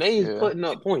 and they is Yeah. putting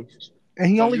up points. and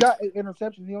he So only you got 8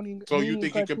 interceptions. so He you ain't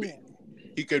even think he touched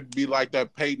could 10. be like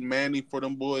that Peyton Manning for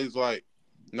them boys, like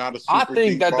not a I super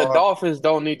think deep that the ball. Dolphins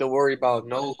don't need to worry about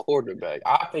no quarterback.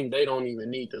 I think they don't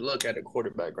even need to look at a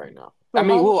quarterback right now. I So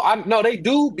mean, how? well, I no, they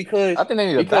do I think they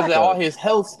need a because of all backup. his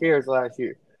health scares last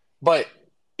year. But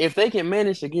if they can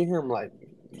manage to get him like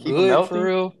Keep him good for healthy.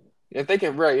 real, if they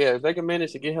can if they can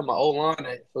manage to get him an O line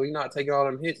so he's not taking all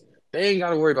them hits, they ain't got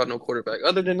to worry about no quarterback.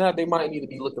 Other than that, they might need to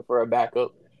be looking for a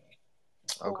backup.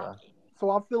 So Okay.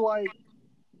 I feel like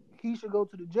he should go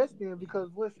to the Jets then because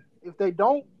listen, if they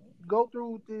don't go through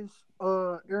with this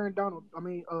Aaron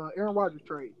Rodgers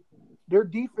trade, their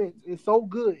defense is so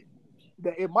good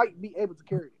that it might be able to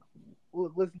carry them.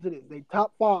 Look, listen to this. They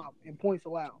top 5 in points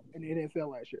allowed in the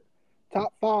NFL last year.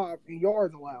 Top 5 in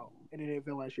yards allowed in the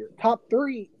NFL last year. Top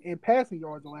 3 in passing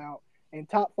yards allowed, and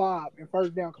top 5 in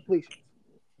first down completions.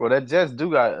 Well, that Jets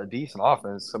do got a decent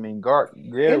offense. I mean, And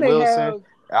Garrett they Wilson, have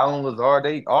Alan Lazard,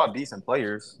 they all decent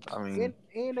players. I mean,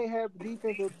 and they have the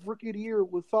defensive rookie of the year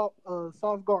with Sauce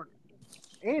Gardner.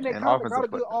 And they and kind of got offensive a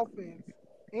good offense.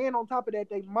 And on top of that,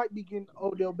 they might be getting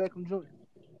Odell Beckham Jr.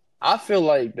 I feel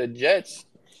like the Jets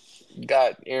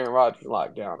got Aaron Rodgers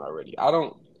locked down already. I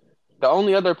don't. The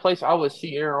only other place I would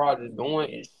see Aaron Rodgers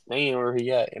going is staying where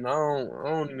he at, and I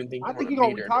don't even think I he think want to he's gonna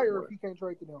be there no retire if more. he can't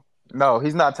trade to them. no,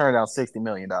 he's not turning down $60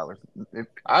 million. No,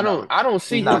 I don't he's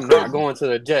see not him not crazy. going to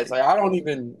the Jets. Like I don't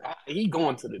even. He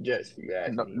going to the Jets. If you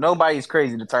ask No, me. nobody's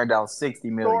crazy to turn down 60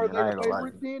 So are million. they I the ain't gonna lie to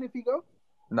favorites you. then if he go?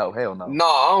 No, hell no. No,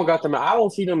 I don't got them. I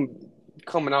don't see them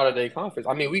coming out of their conference.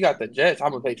 I mean, we got the Jets.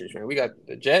 I'm a Patriots fan. We got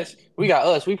the Jets. We got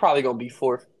us. We probably gonna be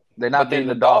fourth. They're But not then beating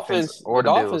the Dolphins The or the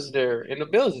Dolphins Bills. there, and the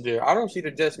Bills is there. I don't see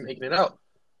the Jets making it out.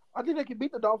 I think they can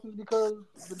beat the Dolphins because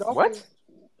the Dolphins. What?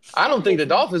 I I don't think they think the can.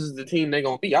 Dolphins is the team they're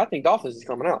gonna be. I think Dolphins is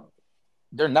coming out.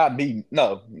 They're not beating.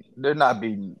 No, they're not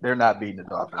beating. They're not beating the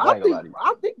Dolphins. I I ain't gonna lie think to you.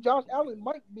 I think Josh Allen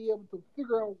might be able to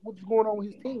figure out what's going on with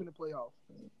his team in the playoffs.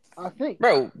 I think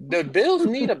Bro, the Bills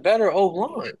need a better O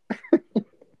line.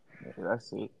 Yeah,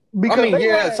 that's it. I because mean, they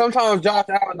yeah, had sometimes Josh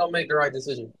Allen don't make the right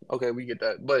decision. Okay, we get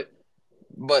that, but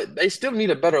they still need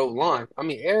a better O line. I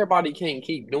mean, everybody can't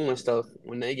keep doing stuff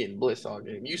when they getting blitzed all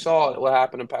game. You saw what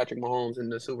happened to Patrick Mahomes in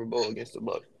the Super Bowl against the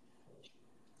Bucks.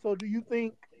 So do you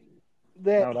think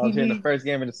that No, that he was here in the needs? first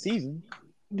game of the season.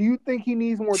 Do you think he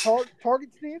needs more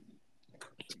targets then?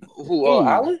 Who? Who?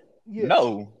 Allen? Yeah.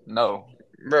 No.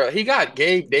 Bro, he got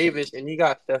Gabe Davis and he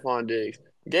got Stephon Diggs.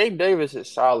 Gabe Davis is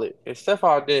solid. And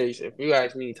Stephon Diggs, if you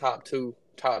guys need top two,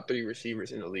 top three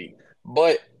receivers in the league.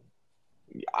 But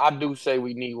I do say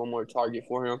we need one more target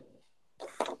for him.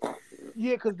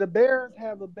 Yeah, because the Bears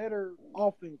have a better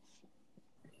offense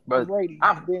But rating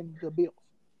I'm than the Bills.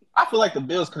 I feel like the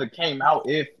Bills could have came out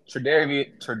if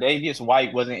Tre'Davious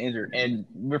White wasn't injured, and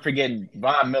we're forgetting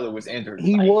Von Miller was injured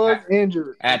He like was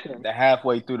injured. at Okay. the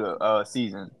halfway through the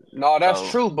season. No, that's So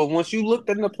true. But once you looked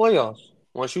in the playoffs,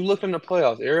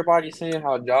 everybody's saying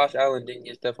how Josh Allen didn't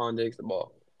get Stephon Diggs the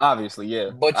ball. obviously, yeah,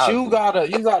 But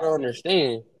obviously, you gotta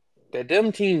understand that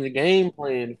them teams game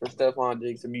plan for Stephon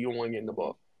Diggs to be the one getting the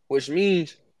ball, which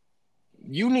means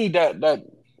you need that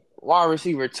wide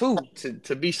receiver too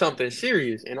to be something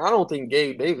serious. And I don't think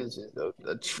Gabe Davis is a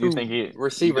you true think he you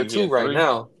receiver think he two had right three?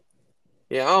 now.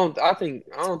 Yeah,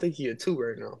 I don't think he a two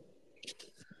right now.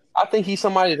 I think he's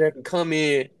somebody that can come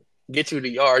in, get you the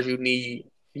yards you need.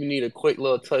 You need a quick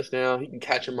little touchdown. He can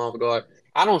catch him off guard.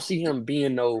 I don't see him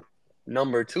being no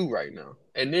number two right now.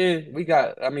 And then they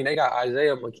got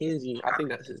Isaiah McKenzie. I think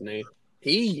that's his name.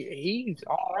 He's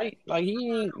all right. Like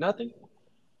he ain't nothing.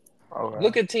 Okay,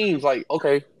 Look at teams like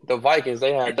okay, the Vikings.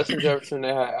 They had Justin Jefferson.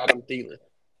 They had Adam Thielen.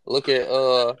 Look at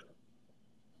the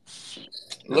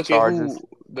look at Chargers,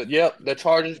 the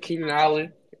Chargers. Keenan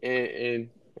Allen and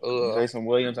Jason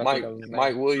Williams, I think Mike that was his name,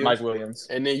 Mike Mike Williams, Williams.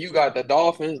 and then you got the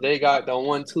Dolphins. They got the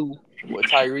 1-2 with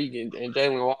Tyreek and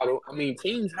Jalen Waddle. I mean,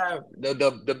 teams have the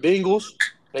Bengals.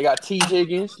 They got T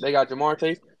Higgins. They got Jamar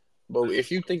Chase. But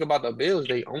if you think about the Bills,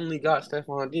 they only got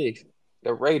Stephon Diggs.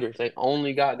 The Raiders, they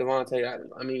only got Devontae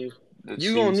Adams. I mean, The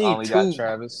you gonna Chiefs need only got two.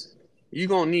 Travis. You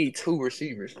gonna need two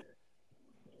receivers,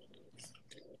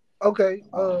 Okay.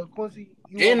 Uh, Quincy,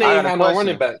 you and want they I ain't got a had no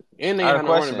running question. back. And they I ain't got a had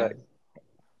no running back. question.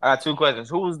 I got two questions.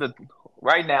 Who's the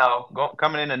right now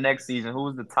coming into next season?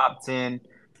 Who's the top 10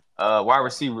 wide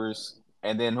receivers,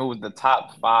 and then who's the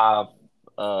top five?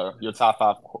 Your top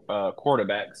five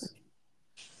quarterbacks.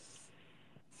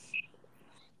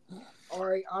 all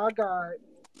right, I got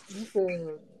you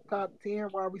said top 10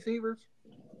 wide receivers.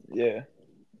 Yeah,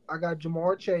 I got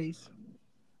Jamar Chase.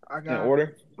 I in got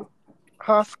order.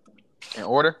 huh? In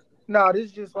order. No, this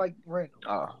is just like random.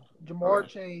 Oh, Jamar okay.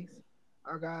 Chase.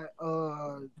 I got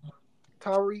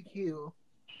Tyreek Hill.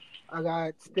 I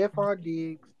got Stephon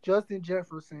Diggs, Justin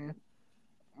Jefferson.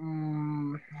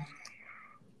 Mm,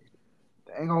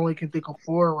 I only can think of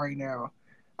four right now.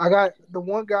 I got the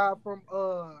one guy from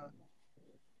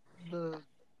the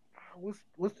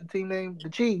what's the team name? The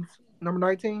Chiefs, number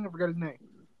 19. I forgot his name.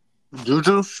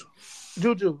 Juju's.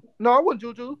 Juju. No, it wasn't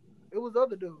Juju. It was the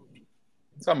other dude.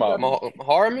 Talking He got the.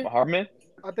 Harmon. Hartman.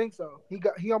 I think so.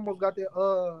 He almost got the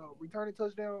returning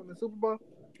touchdown in the Super Bowl.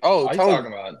 Oh, Are you talking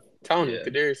Tony. about? Tony. Yeah,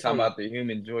 Kadarius talking Tony. about the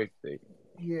human joystick.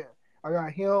 Yeah, I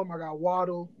got him. I got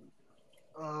Waddle.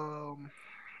 Um,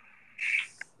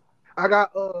 I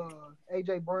got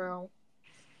AJ Brown.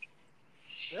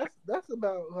 That's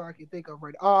about who I can think of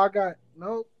right now. Oh, I got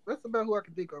no. That's about who I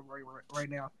can think of right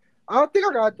now. I don't think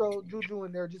I got to throw Juju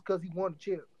in there just because he won the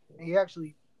chip, and he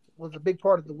actually was a big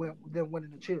part of them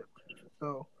winning the chip.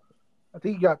 So I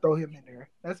think you got to throw him in there.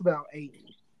 That's about eight.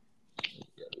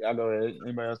 Y'all go ahead.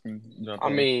 Anybody else can jump I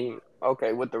in. mean,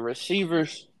 okay, with the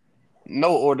receivers,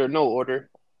 no order.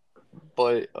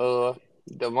 But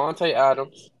Devontae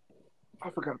Adams, I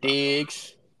forgot about him.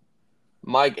 Diggs,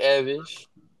 Mike Evans,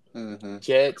 Mm-hmm.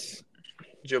 Jets,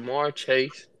 Jamar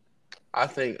Chase. I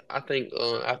think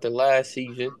after last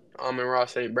season, Amon-Ra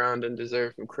St. Brown didn't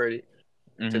deserve some credit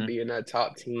to Mm-hmm. be in that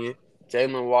top 10.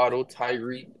 Jalen Waddle,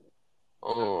 Tyreek,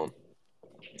 um,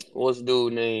 what's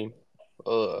dude name?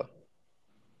 Uh,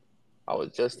 I was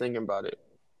just thinking about it.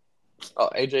 Oh,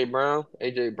 AJ Brown.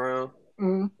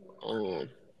 Mm-hmm. Um,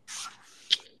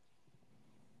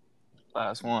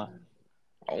 Last one.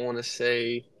 I want to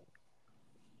say,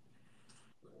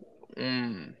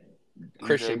 mm, DJ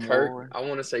Christian Kirk. Moore. I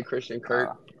want to say Christian Uh, Kirk.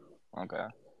 okay.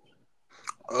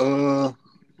 Uh,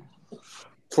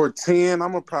 for 10,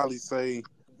 I'm gonna probably say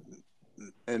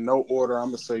in no order. I'm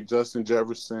gonna say Justin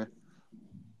Jefferson,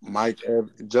 Mike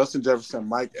Evans,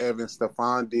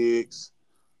 Stephon Diggs,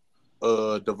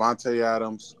 Devontae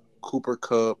Adams, Cooper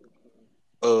Cup.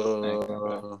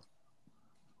 Okay.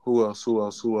 Who else? Who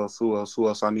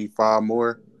else? I need five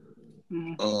more.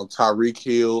 Mm-hmm. Tyreek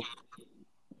Hill.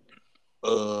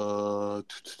 Uh,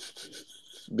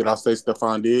 did I say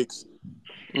Stephon Diggs?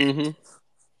 Mm-hmm.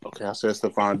 Okay, I said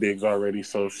Stephon Diggs already.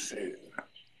 So shit.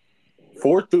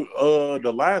 Four through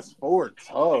the last four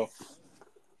tough.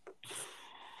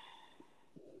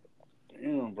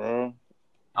 Damn, bro.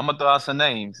 I'm gonna throw out some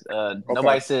names. Okay.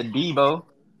 Nobody said Debo.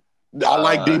 I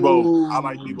like Debo. I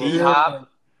like Ooh, Debo D too. yeah. Hop.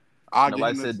 I'll give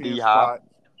Nobody him the said D 10 Hop. spot.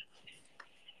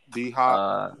 D Hop.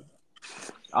 Uh,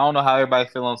 I don't know how everybody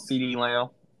feel on CD Lamb.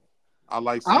 I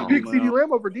like I CD Um, picked CD Lamb.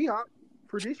 Lamb over D Hop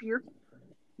for this year.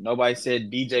 Nobody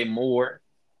said DJ Moore,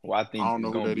 who I I think don't is know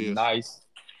who gonna that be is. nice.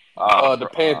 The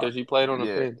Panthers. He played on the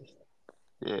Yeah, Panthers.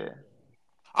 yeah.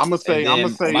 I'm gonna And say. I'm gonna then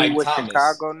He say. Mike with Thomas.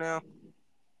 Chicago now.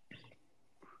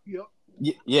 Yep.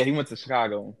 Yeah, he went to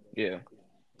Chicago. Yeah.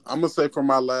 I'm gonna say for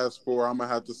my last four. I'm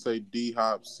gonna have to say D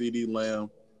Hop, CD Lamb,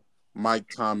 Mike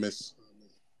Thomas,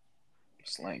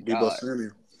 Slang Debo God.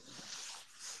 Samuel.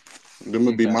 Them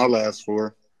would be Okay. my last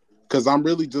four. Cause I'm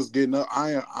really just getting up.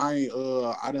 I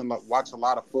didn't like watch a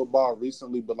lot of football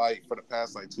recently, but like for the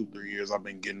past like 2-3 years, I've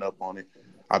been getting up on it.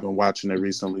 I've been watching it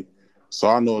recently, so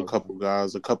I know a Okay. couple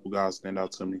guys. A couple guys stand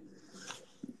out to me.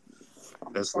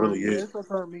 That's All right, really yeah, it. it's your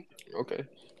turn, me. Okay.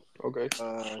 Okay.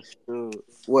 Shoot.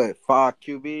 What 5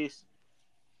 QBs?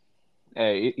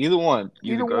 Hey, either one.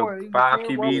 Either Either go one, either 5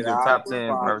 10 QBs rushing or Yeah, or I, top touchdown 10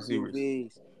 wide 5 passing. receivers.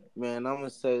 QBs. Man, I'm gonna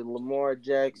say Lamar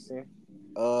Jackson.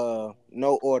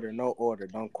 No order, no order.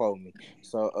 Don't quote me.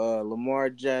 So, Lamar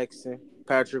Jackson,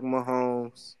 Patrick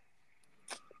Mahomes.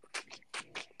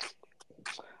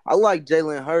 I like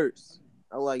Jalen Hurts.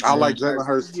 I like I like Jalen Jalen Hurts.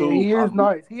 Hurts Yeah, too. he is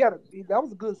nice. That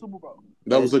was a good Super Bowl.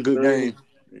 That was That's a good three. game.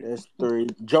 That's three.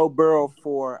 Joe Burrow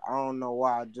 4. I don't know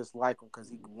why. I just like him because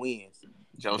he wins.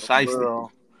 Joe Joe Shiesty.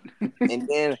 Burrow. And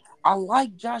then I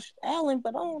like Josh Allen,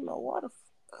 but I don't know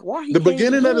why he The can't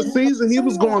beginning of the win in the season, he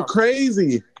was going playoffs.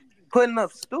 crazy. Putting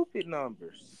up stupid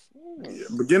numbers. Yeah,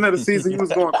 beginning of the season, he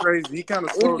was going crazy. He kind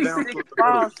of And slowed he's down six towards the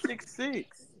middle. five, 6'6".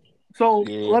 So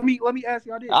Yeah. let me ask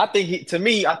y'all this. I think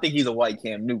I think he's a white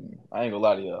Cam Newton. I ain't gonna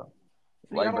lie to y'all.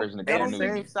 So y'all White don't version of y'all They the Cam don't think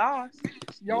same Newton. size.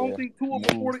 y'all don't Yeah. think Tua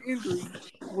before Move. the injury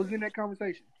was in that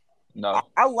conversation? No.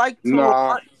 I like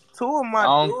Nah, two of I my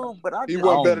don't dude, but I he just I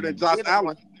wasn't can't better than don't Josh get him like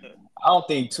Allen. that. I don't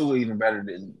think Tua even better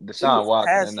than He Deshaun was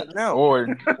Watson passing out.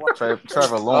 or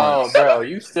Trevor Oh, Lawrence. bro,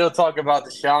 you still talking about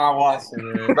Deshaun Watson,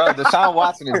 man? Bro, Deshaun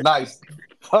Watson is nice.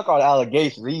 Fuck all the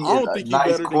allegations. He I is don't a think he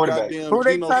nice better than quarterback. goddamn Who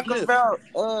they Geno talking Smith. about?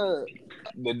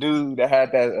 The dude that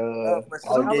had that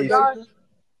Massage allegation. guy.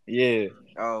 Yeah.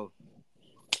 Oh,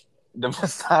 The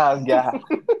massage guy.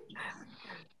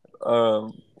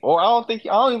 Or I don't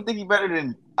even think he's better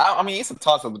than. I mean, it's a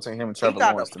toss up between him and he Trevor got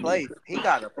to Lawrence to me. play. He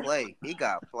got to play. He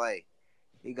got to play.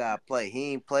 He got to play.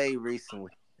 He ain't played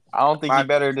recently. I don't think he But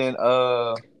better than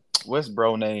what's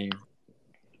bro name?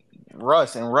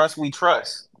 Russ, and Russ we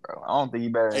trust. Bro, I don't think he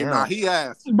better Hey, than nah, him. he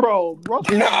ass. Bro,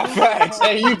 Russell got Nah, one more facts.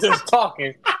 Hey, you home. just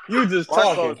talking. You just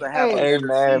Broncos talking. will have a Hey, Hey better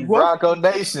man, season. Bronco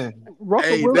Nation.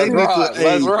 Russell Hey, they Let's Wilson. need to. rock. Let's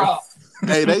Hey, rock.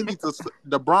 hey, they need to.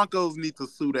 The Broncos need to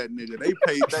sue that nigga. They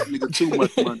paid that nigga too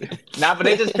much money. Nah, but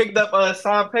they just picked up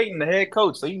Sean Payton, the head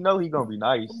coach, so you know he's gonna be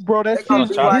nice. Bro, They that's He gonna gonna his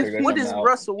be try to like, his figure what something is season. out.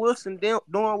 Russell Wilson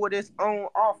doing with his own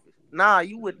office? Nah,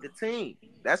 you with the team.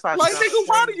 That's how Like, Sean nigga,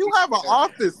 why do Payton you get have an there.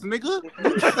 office, nigga?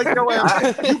 You just take your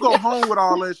ass. You go home with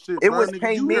all that shit, It bro. was Nigga,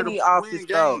 Pay you here to Mini office win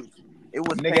though. games. It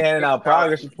was Nigga Pay handing Mini out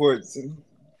progress office. reports.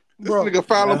 This Bro, nigga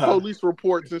filing Uh, police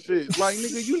reports and shit. Like,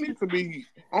 nigga, you need to be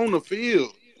on the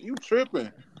field. You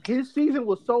tripping. his season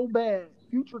was so bad,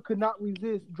 Future could not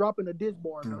resist dropping a diss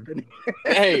bar about that.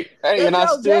 Hey, That's and I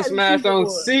how still bad his smashed season on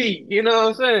was. C. You know what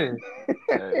I'm saying?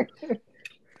 hey, I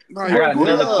Like, Bro, got do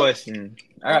another y'all? bruh. question.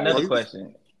 I got Oh, Oh, another he was,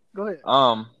 question. go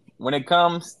ahead. When it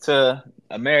comes to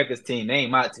America's team, they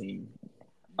ain't my team.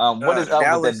 What is up with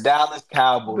the Dallas. Dallas The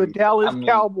Cowboys? I Dallas mean,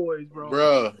 Cowboys,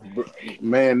 bro.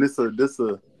 man, this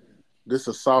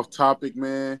a soft topic,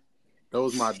 man. That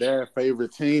was my dad's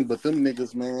favorite team, but them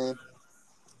niggas, man,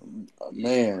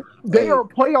 They hey, are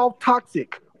playoff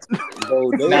toxic.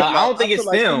 bro, they now are I like. don't I think feel it's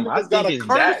like them them. I niggas got think a it's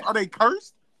curse. Dak. Are they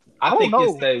cursed? I don't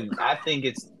know. I think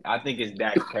it's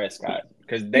Dak Prescott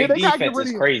because Yeah, their they gotta get defense rid is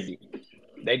of him. crazy.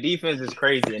 Their defense is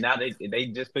crazy, and now they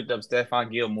just picked up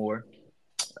Stephon Gilmore.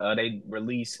 They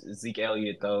released Zeke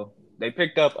Elliott though. They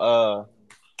picked up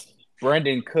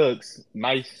Brandon Cooks, a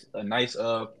nice Nice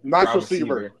wide receiver.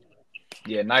 receiver.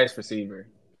 Yeah, nice receiver.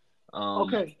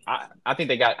 Okay, I think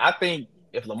they got. I think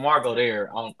if Lamar go there,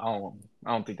 I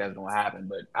don't think that's gonna happen.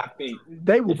 But I think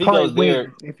they will if he probably goes there,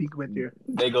 win if he went there.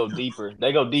 they go deeper.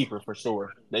 They go deeper for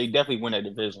sure. They definitely win that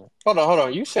division Hold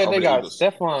on. You said they over the got Eagles.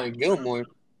 Stephon Gilmore.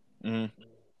 hmm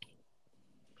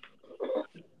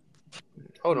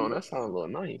Hold on, that sounds a little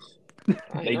nice.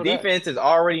 I ain't Their know that. defense is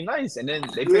already nice, and then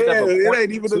they picked up Yeah, a it point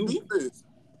ain't even a two. defense.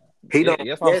 He Yeah, don't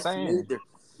that's what I'm guess saying. neither.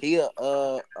 He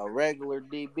a regular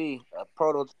DB,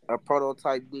 a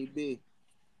prototype DB.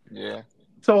 Yeah,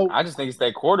 So I just think it's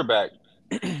that quarterback.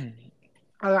 I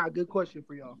got a good question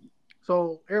for y'all.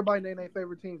 So everybody name their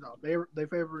favorite teams off. Their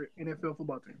favorite NFL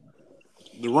football team.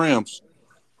 The Rams.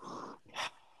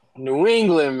 New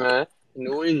England, man.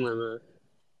 New England,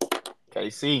 man.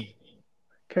 KC.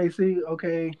 KC.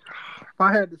 Okay. If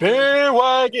I had to say,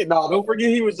 Bandwagon. No, don't forget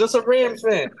he was just a Rams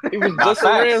fan. He was Nah, just a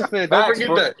facts. Rams fan. Don't Facts, forget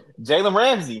bro. that. Jalen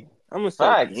Ramsey. I'm gonna say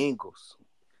Facts. Bengals.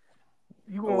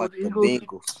 you I going with like the the Eagles?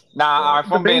 Bengals. Nah, Yeah. if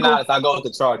The I'm being Bengals. honest, I'll go with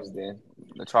the Chargers then.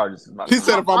 The Chargers is my He team.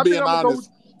 said, if I'm I think being I'm gonna go with.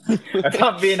 honest, If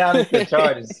I'm being honest, the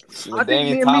Chargers. I With think me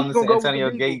Damian and Meech gonna Tomlinson, go with the Antonio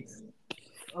Bengals. Gates.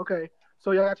 Okay.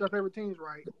 So y'all got your favorite teams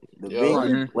right. The Yeah. What Bengals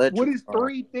is Mhm. what is electrifying.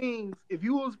 three things if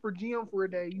you was for GM for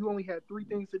a day, you only had three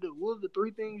things to do. What was the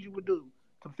three things you would do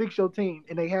to fix your team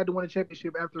and they had to win a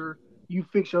championship after you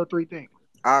fix your three things?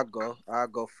 I'll go. I'll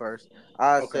go first.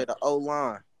 I'll say Okay. the O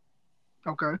line.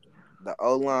 Okay. The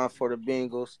O line for the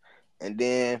Bengals. And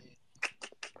then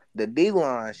the D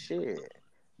line, shit.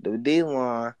 The D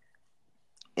line.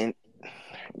 And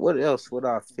what else would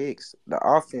I fix? The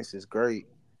offense is great.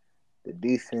 The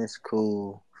defense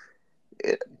cool.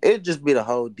 It'd just be the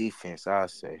whole defense, I'll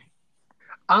say.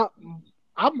 I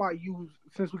I might use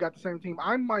since we got the same team,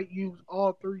 I might use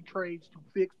all three trades to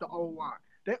fix the O line.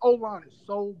 That O line is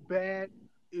so bad,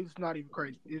 it's not even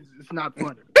crazy. It's not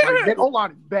funny. Like that O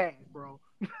line is bad, bro.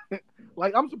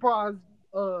 Like I'm surprised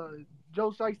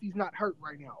Joe Shiesty's not hurt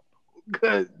right now.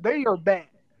 Because they are bad.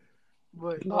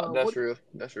 But No, that's real.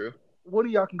 That's real. what do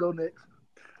y'all can go next?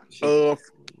 uh,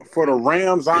 for the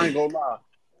Rams, I ain't gonna lie.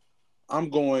 I'm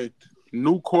going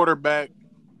new quarterback,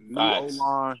 new O Facts.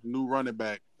 line, new running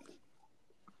back.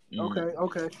 Okay,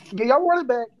 okay. Yeah, y'all running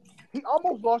back. He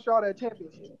almost lost y'all that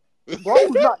championship. Bro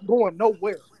was not going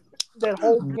nowhere that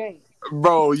whole game.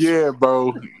 Bro, yeah,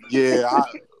 bro. Yeah,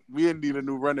 we need a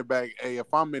new running back. Hey, if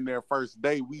I'm in there first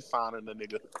day, we signing the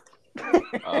nigga.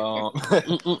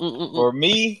 For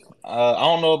me, I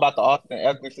don't know about the Austin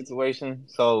Eckler situation,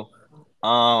 so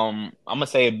I'm gonna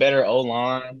say a better O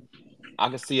line. I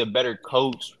can see a better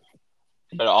coach,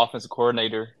 better offensive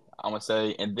coordinator. I'm gonna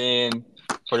say, and then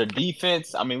for the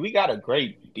defense, I mean, we got a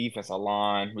great defensive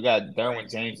line. We got Derwin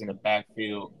James in the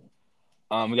backfield.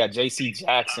 We got J.C.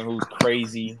 Jackson, who's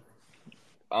crazy.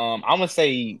 I'm gonna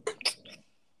say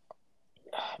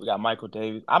we got Michael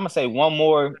Davis. I'm gonna say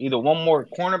either one more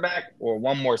cornerback or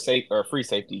one more safe or free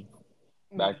safety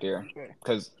back there, Okay.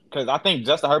 because I think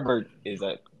Justin Herbert is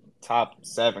a top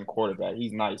 7 quarterback.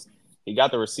 He's nice. He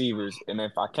got the receivers, and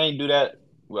if I can't do that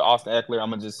with Austin Eckler, I'm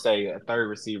gonna just say a third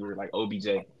receiver like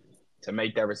OBJ to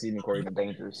make that receiving core even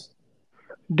dangerous.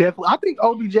 Definitely. I think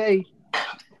OBJ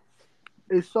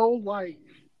is so like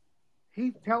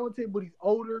he's talented, but he's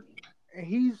older, and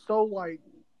he's so like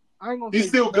I ain't gonna He's say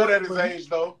still good smart, at his but age,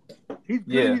 though. he's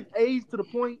good at Yeah, his age to the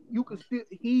point you can still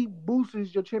he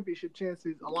boosts your championship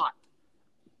chances a lot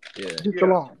yeah. just Yeah.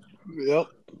 alone. Yep.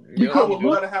 I Because would look,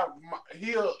 love to have.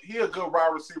 He a good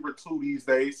wide receiver too these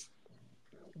days.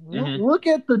 Mm-hmm. look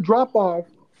at the drop off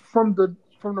from the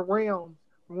Rams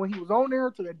from when he was on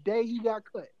there to the day he got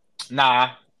cut.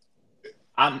 Nah,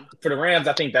 I'm for the Rams.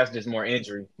 I think that's just more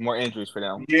injuries for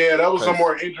them. Yeah, that was a Cause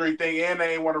more injury thing, and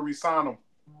they ain't want to resign him.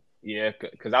 yeah,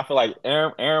 because I feel like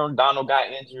Aaron Donald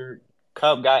got injured,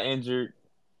 Cup got injured,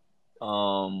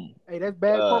 um, Hey, that's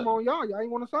bad uh, karma on y'all. Y'all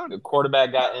ain't want to sign the him.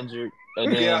 quarterback got injured,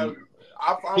 and Yeah, then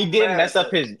he I'm did mad mess at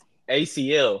up that. his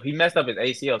ACL. He messed up his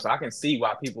ACL, so I can see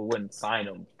why people wouldn't sign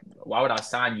him. Why would I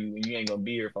sign you when you ain't gonna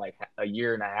be here for like a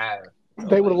year and a half? So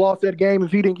They would have like, lost that game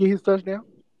if he didn't get his touchdown.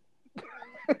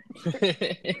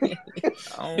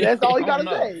 That's all I you don't gotta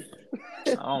know. say.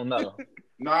 I don't know.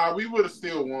 Nah, we would have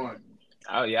still won.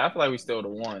 Oh yeah, I feel like we still the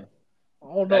one. I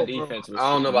don't know, That bro. defense I was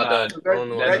don't know about nah. that. I don't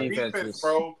know about That That that. defense defense, was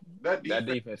bro. that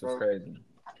defense was Bro. crazy.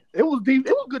 It was deep.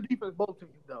 It was good defense both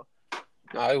teams though.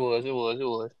 No, it was. It was. It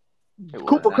was. It was.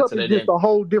 Cooper Not Cup till is they just didn't a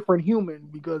whole different human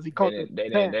because he they caught that didn't they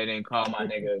didn't pass. they didn't call my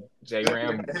nigga J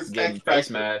Ram His getting X face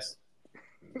factor. mask.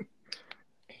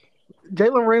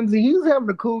 Jalen Ramsey, he was having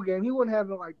a cool game. He wasn't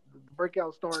having like the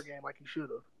breakout star game like he should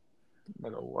have.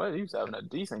 Nigga, what? He was having a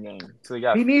decent game until he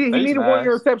got He face needed one mask.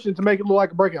 interception to make it look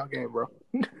like a breakout game, bro.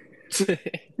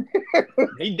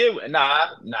 He did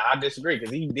I disagree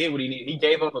because he did what he needed. He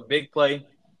gave up a big play.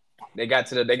 They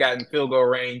got in field goal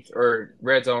range or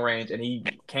red zone range, and he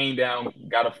came down,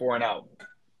 got a 4 and out,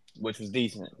 which was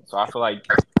decent. So I feel like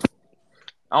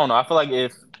I don't know. I feel like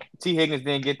if T Higgins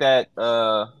didn't get that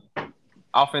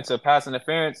offensive pass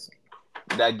interference,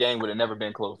 that game would have never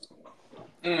been close.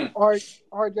 Mm. All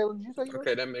right, Jalen, did you say yours?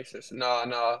 Okay, that makes sense. Nah,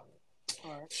 nah. All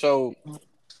right. So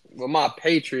with my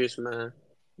Patriots, man,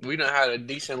 we done had a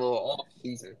decent little off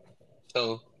season.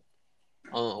 So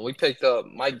we picked up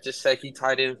Mike Gesicki,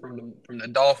 tight end from the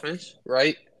Dolphins,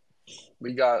 right?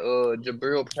 We got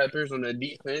Jabril Peppers on the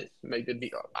defense.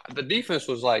 The defense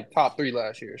was like top 3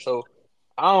 last year, so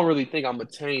I don't really think I'm gonna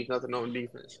change nothing on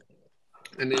defense.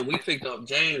 And then we picked up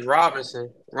James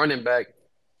Robinson, running back.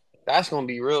 That's gonna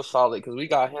be real solid because we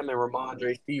got him and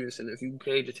Ramondre Stevenson. If you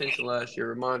paid attention last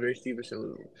year, Ramondre Stevenson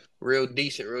was real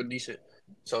decent, real decent.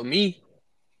 So me,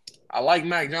 I like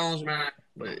Mac Jones, man,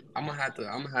 but I'm gonna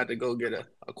have to go get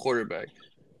a quarterback,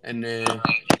 and then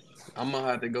I'm gonna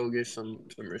have to go get some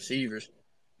receivers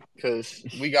because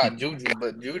we got Juju,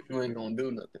 but Juju ain't gonna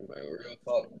do nothing, man. Real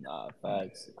talk. Nah,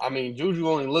 facts. I mean, Juju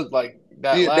only looked like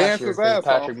that He last danced year his because ass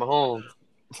off. Patrick Mahomes.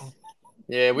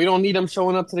 Yeah, we don't need them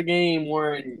showing up to the game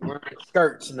wearing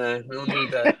skirts, man. We don't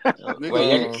need that. Nigga Wait, be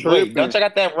don't tripping. y'all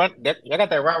got that run? Y'all got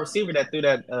that wide receiver that threw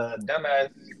that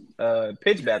dumbass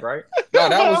pitch back, right? No,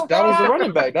 that was the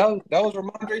running back. That was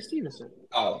Ramondre Stevenson.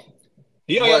 Oh,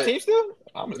 he on your But team still?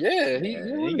 yeah, he Yeah,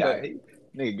 he running got back. he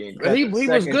nigga getting But cut he the he was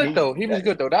second good he though. He was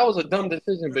good though. That was a dumb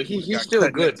decision, but he's Got still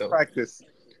cut good next though. practice.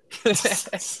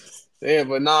 Yeah,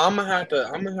 but no, I'm gonna have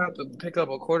to pick up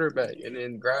a quarterback and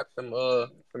then grab some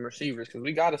receivers because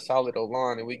we got a solid O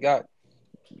line and we got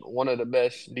one of the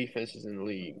best defenses in the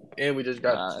league, and we just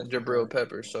got Nah, that's a Jabril fact.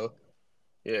 Peppers. So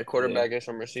yeah, Yeah. quarterback and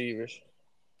some receivers.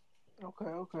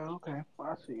 Okay.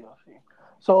 I see.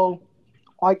 So,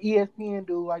 like ESPN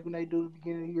do, like when they do the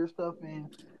beginning of the year stuff, and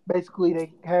basically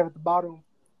they have at the bottom,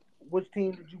 which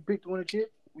team did you pick to win a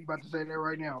chip? We about to say that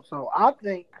right now. So I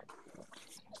think,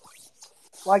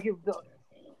 like if the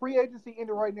free agency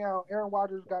ended right now, Aaron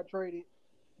Rodgers got traded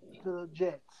to the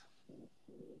Jets.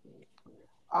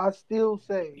 I still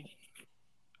say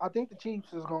I think the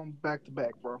Chiefs is going back to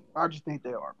back, bro. I just think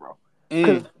they are, bro.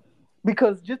 Because Mm.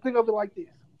 because just think of it like this.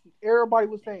 Everybody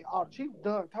was saying, "Oh, Chiefs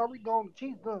done. Tyreek gone. The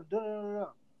Chiefs done. Dun, dun, dun, dun."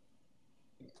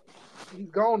 He's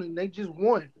gone, and they just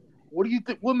won. What do you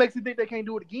think? What makes you think they can't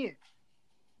do it again?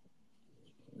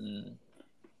 Mm.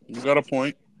 You got a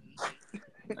point.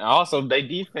 And also, they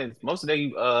defense most of they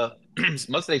most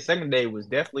of their secondary was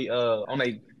definitely on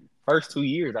their first 2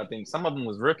 years. I think some of them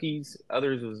was rookies,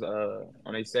 others was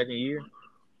on their second year.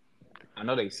 I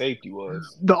know they safety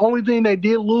was. The only thing they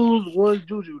did lose was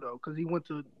Juju though, because he went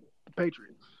to the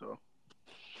Patriots. So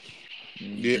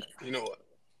Yeah. Mm. You know what?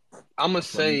 I'm gonna But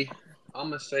say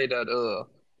that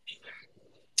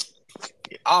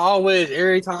I always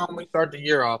every time we start the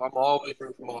year off, I'm always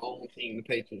rooting for my own team, the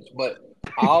Patriots. But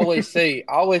I always say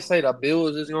the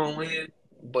Bills is gonna win.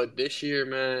 But this year,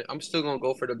 man, I'm still gonna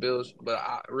go for the Bills. But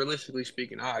realistically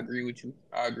speaking, I agree with you.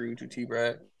 I agree with you,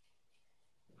 Tbrad.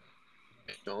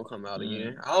 Don't come out mm.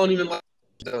 again. I don't even like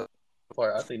the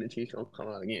part. I think the Chiefs gonna come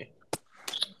out again.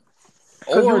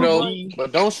 because it Or was For though, like me,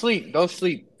 but don't sleep. Don't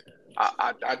sleep.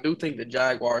 I do think the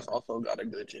Jaguars also got a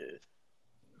good chance.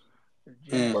 the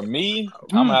Mm. for Jags. me, I'm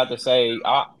Mm. gonna have to say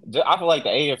I feel like the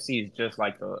AFC is just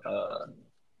like the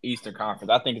Eastern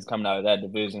Conference. I think it's coming out of that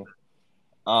division.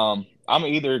 I'm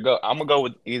gonna go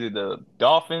with either the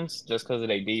Dolphins just because of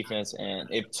their defense, and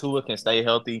if Tua can stay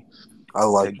healthy I to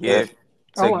like that. give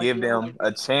I to like give it. I like them a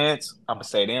it. chance, I'm gonna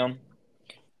say them.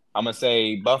 I'm gonna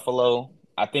say Buffalo.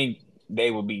 I think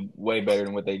they will be way better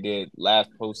than what they did last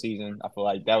postseason. I feel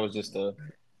like that was just a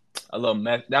little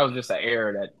mess. That was just an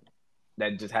error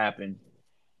that just happened.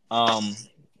 Um,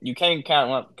 you can't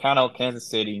count out Kansas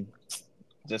City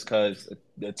just because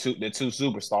the two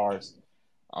superstars.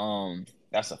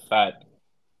 That's a fact,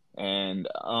 and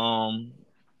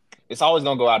it's always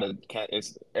gonna go out of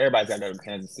it's everybody's got to go to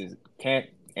Kansas City. Can't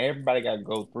everybody got to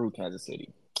go through Kansas City?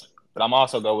 But I'm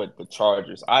also go with the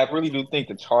Chargers. I really do think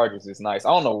the Chargers is nice. I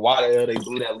don't know why the hell they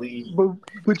blew that lead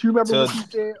But you remember to what you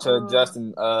said?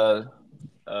 Justin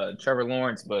Trevor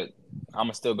Lawrence, but I'm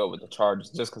gonna still go with the Chargers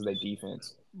just because they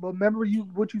defense. But remember you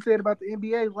what you said about the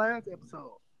NBA last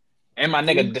episode. And my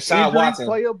nigga Deshaun Injuries Watson,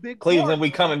 play a big Cleveland, part.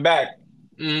 we coming back.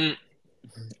 Mm,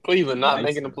 Cleveland not Nice.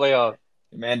 making the playoffs.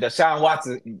 Man, Deshaun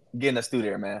Watson getting us through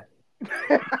there, man.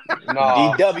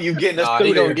 Nah, DW getting us nah, he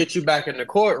through gonna there. get you back in the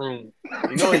courtroom.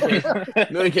 You know he can't. You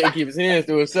know he can't keep his hands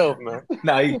to himself, man.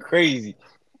 Nah, he crazy.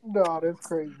 No, that's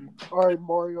crazy. All right,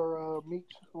 Maury or Meech,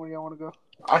 where y'all want to go?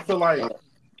 I feel like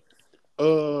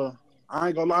I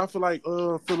ain't gonna lie. I feel like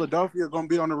Philadelphia gonna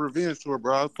be on the revenge tour,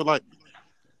 bro. I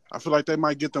feel like they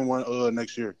might get them one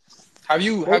next year. Have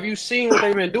you seen what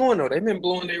they've been doing though? They've been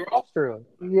blowing their roster up.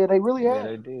 Yeah, they really Yeah, have.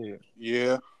 they did.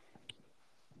 Yeah.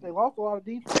 They lost a lot of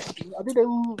defense. I think they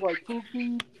lose like two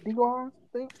key D lines.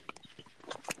 I think.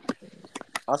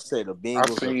 I say the I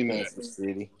Bengals or seen that. Kansas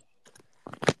City.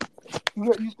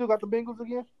 You still got the Bengals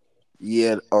again?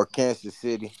 Yeah, or Kansas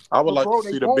City. I would But like to bro,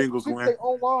 they see the won't Bengals fix win. their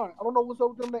own line. I don't know what's up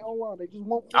with them. Their own line. They just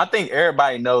won't I fix it. think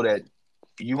everybody know that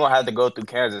you gonna have to go through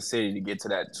Kansas City to get to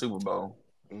that Super Bowl.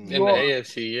 You In the are.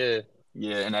 AFC, yeah.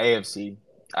 Yeah, in the AFC.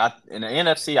 In the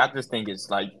NFC, I just think it's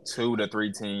like 2 to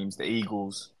 3 teams. The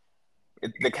Eagles,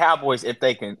 the Cowboys, if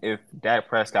Dak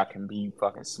Prescott can be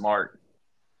fucking smart,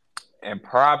 and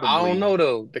I don't probably, know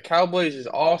though. The Cowboys is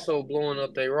also blowing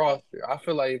up their roster. I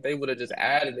feel like if they would have just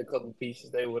added a couple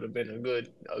pieces, they would have been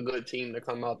a good team to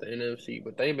come out the NFC.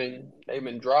 But they've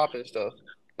been dropping stuff.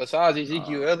 Besides uh,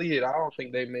 Ezekiel Elliott, I don't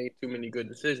think they made too many good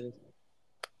decisions.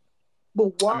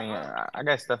 But I why? mean, I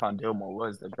guess Stephon Gilmore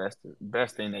was the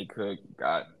best thing they could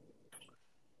got.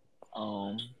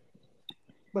 Um,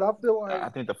 But I feel I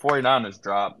like, think the 49ers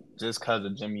dropped just because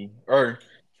of Jimmy or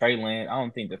Trey Lance. I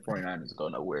don't think the 49ers go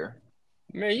nowhere.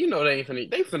 Man, you know they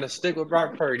finna stick with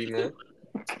Brock Purdy, man.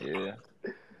 Yeah,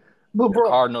 but the bro,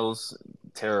 Cardinals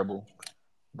terrible.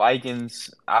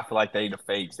 Vikings, I feel like they the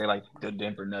fakes. They like the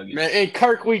Denver Man, Nuggets. in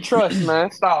Kirk we trust,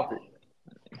 man. Stop it.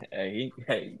 Hey,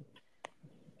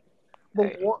 but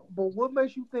hey. what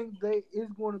makes you think they is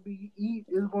going to be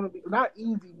is going to be not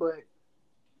easy, but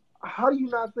how do you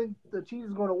not think the Chiefs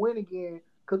is going to win again?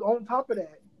 Because on top of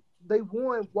that, they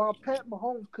won while Pat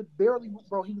Mahomes could barely,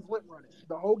 bro. He was limp running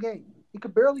the whole game. He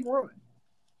could barely run.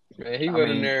 Man, he I went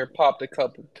in mean, there, popped a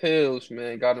couple pills,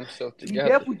 man, got himself He together.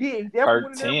 definitely did. He definitely per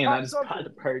went in there and 10. I popped just something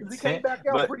probably per because he came 10. back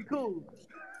out But pretty cool.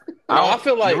 I No, I don't.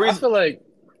 feel The like I reason feel like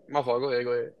my fault. Go ahead,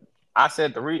 go ahead. I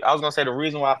said I was gonna say the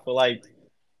reason why I feel like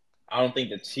I don't think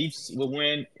the Chiefs will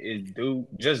win is due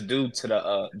to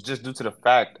the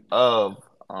fact of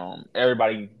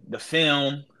everybody the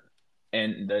film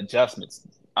and the adjustments.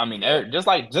 I mean, Yep. just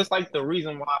like the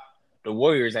reason why the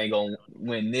Warriors ain't gonna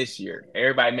win this year.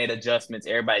 Everybody made adjustments.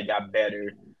 Everybody got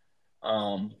better.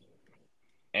 Um,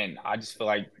 and I just feel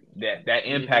like that Mhm.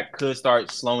 impact could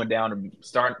start slowing down and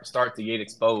start to get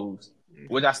exposed.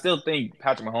 Which Mhm. I still think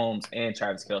Patrick Mahomes and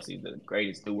Travis Kelce is the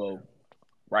greatest duo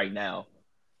right now.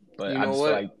 But You I know just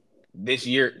feel what? like next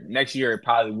year, it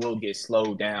probably will get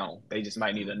slowed down. They just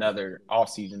might need another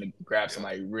offseason to grab Yep.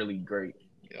 somebody really great.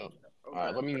 Yep. All Okay,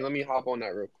 right, let me okay. let me hop on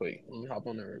that real quick. Let me hop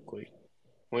on that real quick.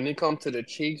 When it comes to the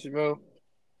Chiefs, bro,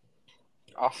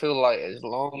 I feel like as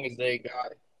long as they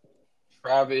got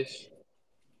Travis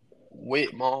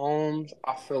with Mahomes,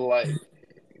 I feel like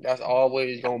that's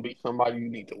always gonna be somebody you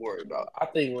need to worry about. I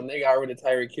think when they got rid of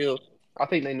Tyreek Hill, I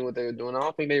think they knew what they were doing. I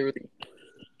don't think they really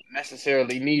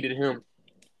necessarily needed him.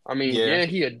 I mean, Yeah, yeah,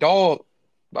 he a dog,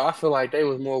 but I feel like they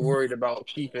was more worried about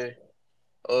keeping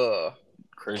uh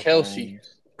Chris Kelsey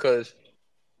Jones. because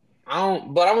I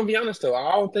don't. But I'm gonna be honest though,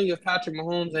 I don't think if Patrick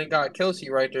Mahomes ain't got Kelsey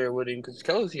right there with him, because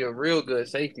Kelsey a real good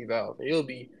safety valve. He'll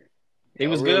be He a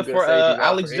was real good good for safety valve for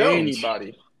Alex Jones.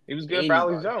 anybody, He was good for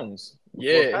Alex anybody. Jones before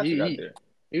Yeah, Patrick he got he there.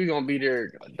 he was gonna be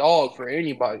their dog for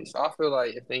anybody. So I feel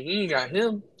like if he ain't got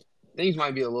him, things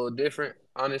might be a little different.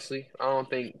 Honestly, I don't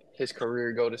think his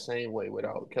career go the same way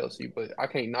without Kelsey, but I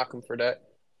can't knock him for that.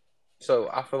 So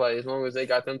I feel like as long as they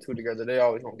got them two together, they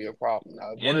always gonna be a problem.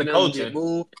 Now, if one In of the them get coaching,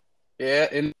 moved, yeah,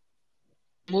 and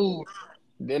moved,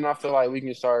 then I feel like we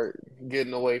can start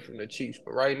getting away from the Chiefs.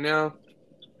 But right now,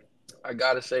 I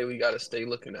gotta say we gotta stay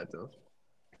looking at them.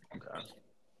 okay.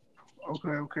 Okay,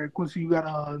 okay. Quincy, you got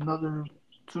another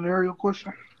scenario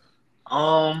question?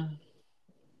 Um,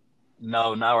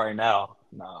 no, not right now.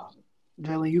 Nah.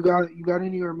 Jalen, you got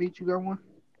any or Meech, you got one?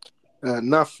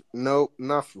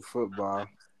 Not for football.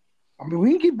 I mean,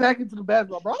 we can get back into the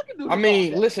basketball, bro. I can do I this all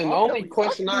mean, day, listen, bro. the I'm only telling you, I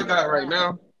question can I do this got for right hours.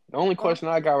 now, the only Huh? question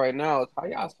I got right now is how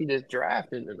y'all see this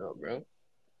draft ending up, bro?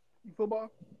 You football?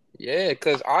 Yeah,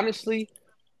 because honestly,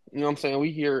 you know what I'm saying?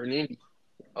 We here in Indy.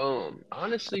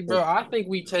 Honestly, bro, I think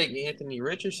we take Anthony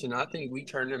Richardson. I think we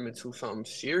turn him into something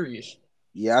serious.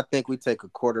 Yeah, I think we take a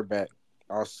quarterback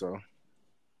also.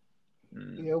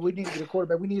 Mm. Yeah, we need to get a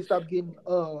quarterback. We need to stop getting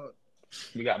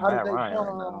We got out of Matt they Ryan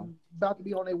right now. about to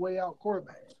be on their way out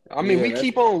quarterbacks. I mean, Yeah,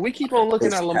 we keep on looking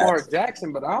that's at Lamar Pat.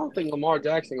 Jackson, but I don't think Lamar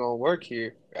Jackson gonna work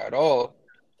here at all.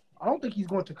 I don't think he's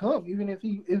going to come, even if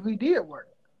he did work.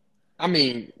 I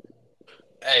mean,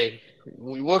 hey,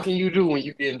 what can you do when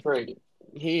you getting traded?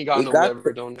 He ain't got We no got the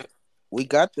leverage on that. we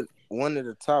got the one of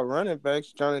the top running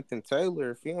backs, Jonathan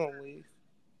Taylor. If he don't leave,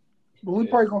 But we Yeah.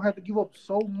 probably gonna have to give up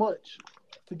so much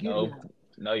to get No, him.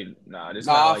 nah. This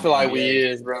not Nah, I like the feel like we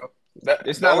NBA. is, bro. That,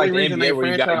 It's the not only like the reason NBA they where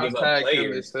you got to franchise give up tagged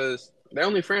him is players. because they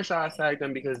only franchise tagged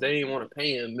him because they didn't want to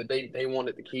pay him, but they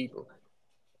wanted to keep him.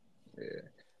 Yeah,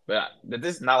 but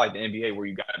this is not like the NBA where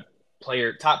you got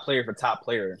top player for top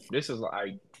player. This is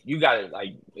like you got it. Like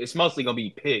it's mostly gonna be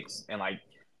picks and like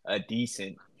a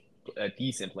decent a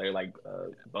decent player, like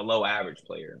below average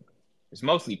player. It's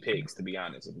mostly picks, to be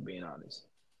honest. If I'm being honest,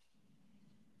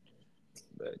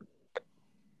 but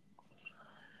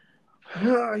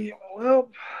Yeah, well,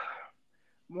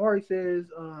 Maury says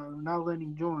not letting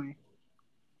him join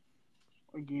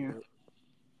again.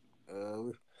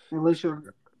 Uh, Unless you're,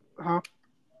 huh?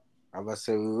 I'm about to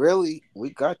say we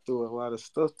got through a lot of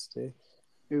stuff today.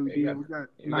 Yeah, we Yeah, you did. got We got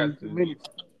you got 92 to minutes.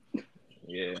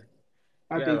 yeah.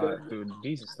 I You got a think lot that, of do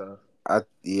decent stuff. I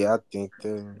think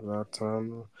there's about time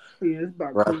to yeah, it's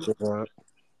about wrap cool. it up.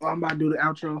 Well, I'm about to do the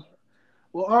outro.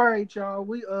 Well, all right, y'all.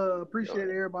 We Yo, appreciate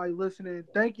everybody listening.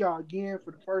 Thank y'all again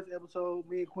for the first episode.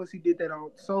 Me and Quincy did that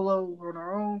on solo on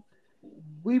our own.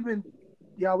 We've been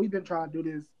we've been trying to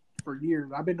do this for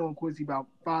years. I've been knowing Quincy about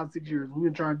 5, 6 years. We've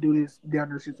been trying to do this down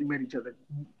there since we met each other.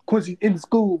 Quincy in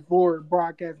school for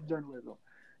broadcasting journalism,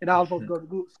 and I was supposed to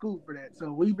go to school for that.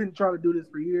 So we've been trying to do this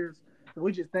for years. So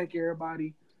we just thank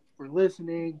everybody for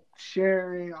listening,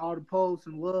 sharing all the posts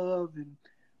and love, and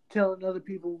telling other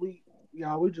people we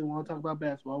just want to talk about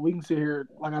basketball. We can sit here,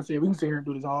 like I said, we can sit here and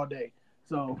do this all day.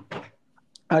 So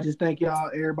I just thank y'all,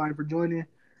 everybody, for joining,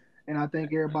 and I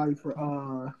thank everybody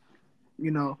for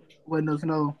letting us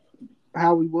know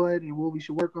how we would and what we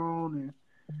should work on, and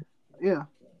yeah.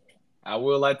 I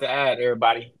would like to add,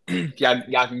 everybody,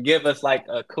 y'all can give us like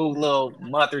a cool little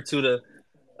month or two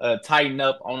to tighten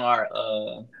up on our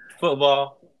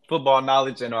football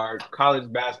knowledge and our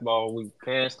college basketball. We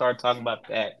can start talking about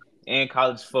that and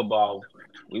college football.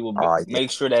 We will Oh yeah,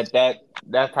 make sure that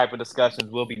type of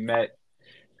discussions will be met.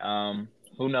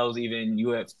 Who knows, even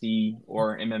UFC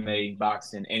or MMA,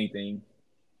 boxing, anything.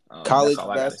 That's college all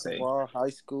I got to say. basketball, high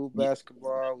school Y-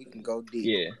 basketball. We can go deep.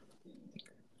 Yeah.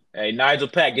 Hey, Nigel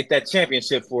Pack, get that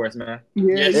championship for us, man. Yeah,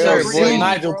 yes, you Yeah, gotta sir. bring it See, boy. home,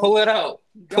 Nigel, bro. pull it out.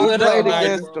 You We Pull gotta it bring it out, played home,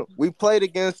 against Nigel. them. bro. We played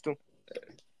against them.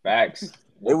 Facts. It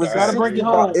Whooped was our a Gotta ass bring it 60 every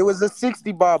ball. time. home, It was bro. a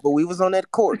 60 ball, but we was on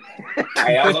that court.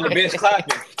 Hey, I was on the bench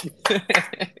clapping.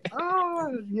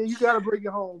 Oh, yeah, you gotta bring it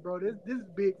home, bro. This is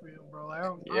big for him, bro. I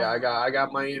Yeah, don't know. I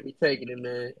got Miami taking it,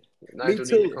 man. Me Nigel need to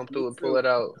too. come Me through and pull too. it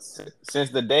out.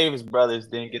 Since the Davis brothers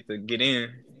didn't get to get in.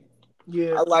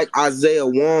 Yeah, I like Isaiah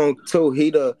Wong too. He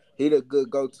the good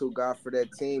go to guy for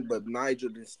that team, but Nigel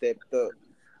just stepped up.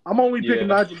 I'm only picking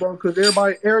Yeah. Nigel, bro, because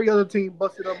every other team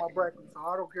busted up my bracket, so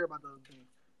I don't care about the other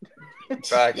team.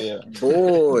 Facts. Yeah.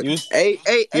 Boy, He was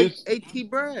he was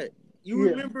Tbrad. You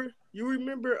Yeah. remember? You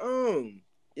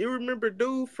remember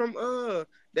dude from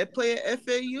that play at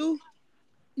FAU?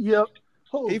 Yep.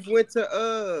 He Who? went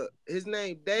to his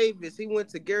name Davis. He went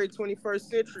to Gary 21st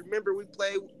Century. Remember we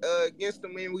played against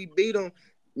them and we beat them.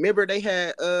 Remember they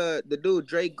had the dude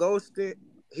Drake Golston.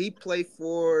 He played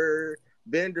for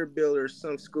Vanderbilt or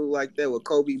some school like that with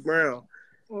Kobe Brown.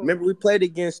 Mm. Remember we played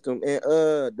against them in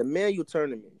the manual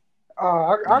tournament.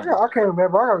 I can't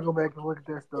remember. I gotta go back and look at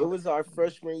that It stuff. was our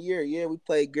freshman year. Yeah, we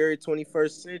played Gary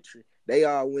 21st Century. They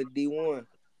all went D1. mm.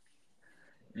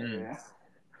 Yeah.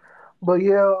 But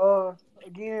yeah,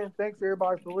 again, thanks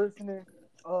everybody for listening.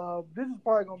 This is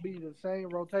probably gonna be the same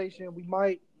rotation. We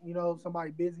might,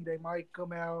 somebody busy, they might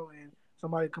come out and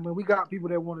somebody come in. We got people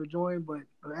that want to join, but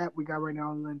the app we got right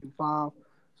now only letting do 5.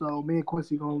 So me and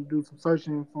Quincy gonna do some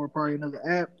searching for probably another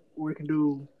app where we can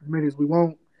do as many as we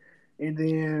want. And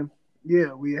then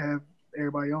yeah, we have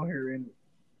everybody on here and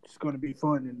it's gonna be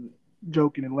fun and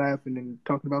joking and laughing and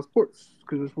talking about sports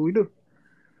because that's what we do.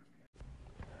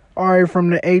 All right, from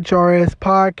the HRS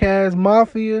Podcast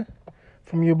Mafia,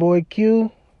 from your boy Q,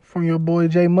 from your boy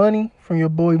J Money, from your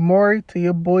boy Maury to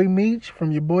your boy Meech,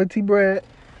 from your boy Tbrad.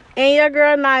 And your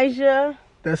girl Nisha.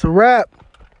 That's a wrap.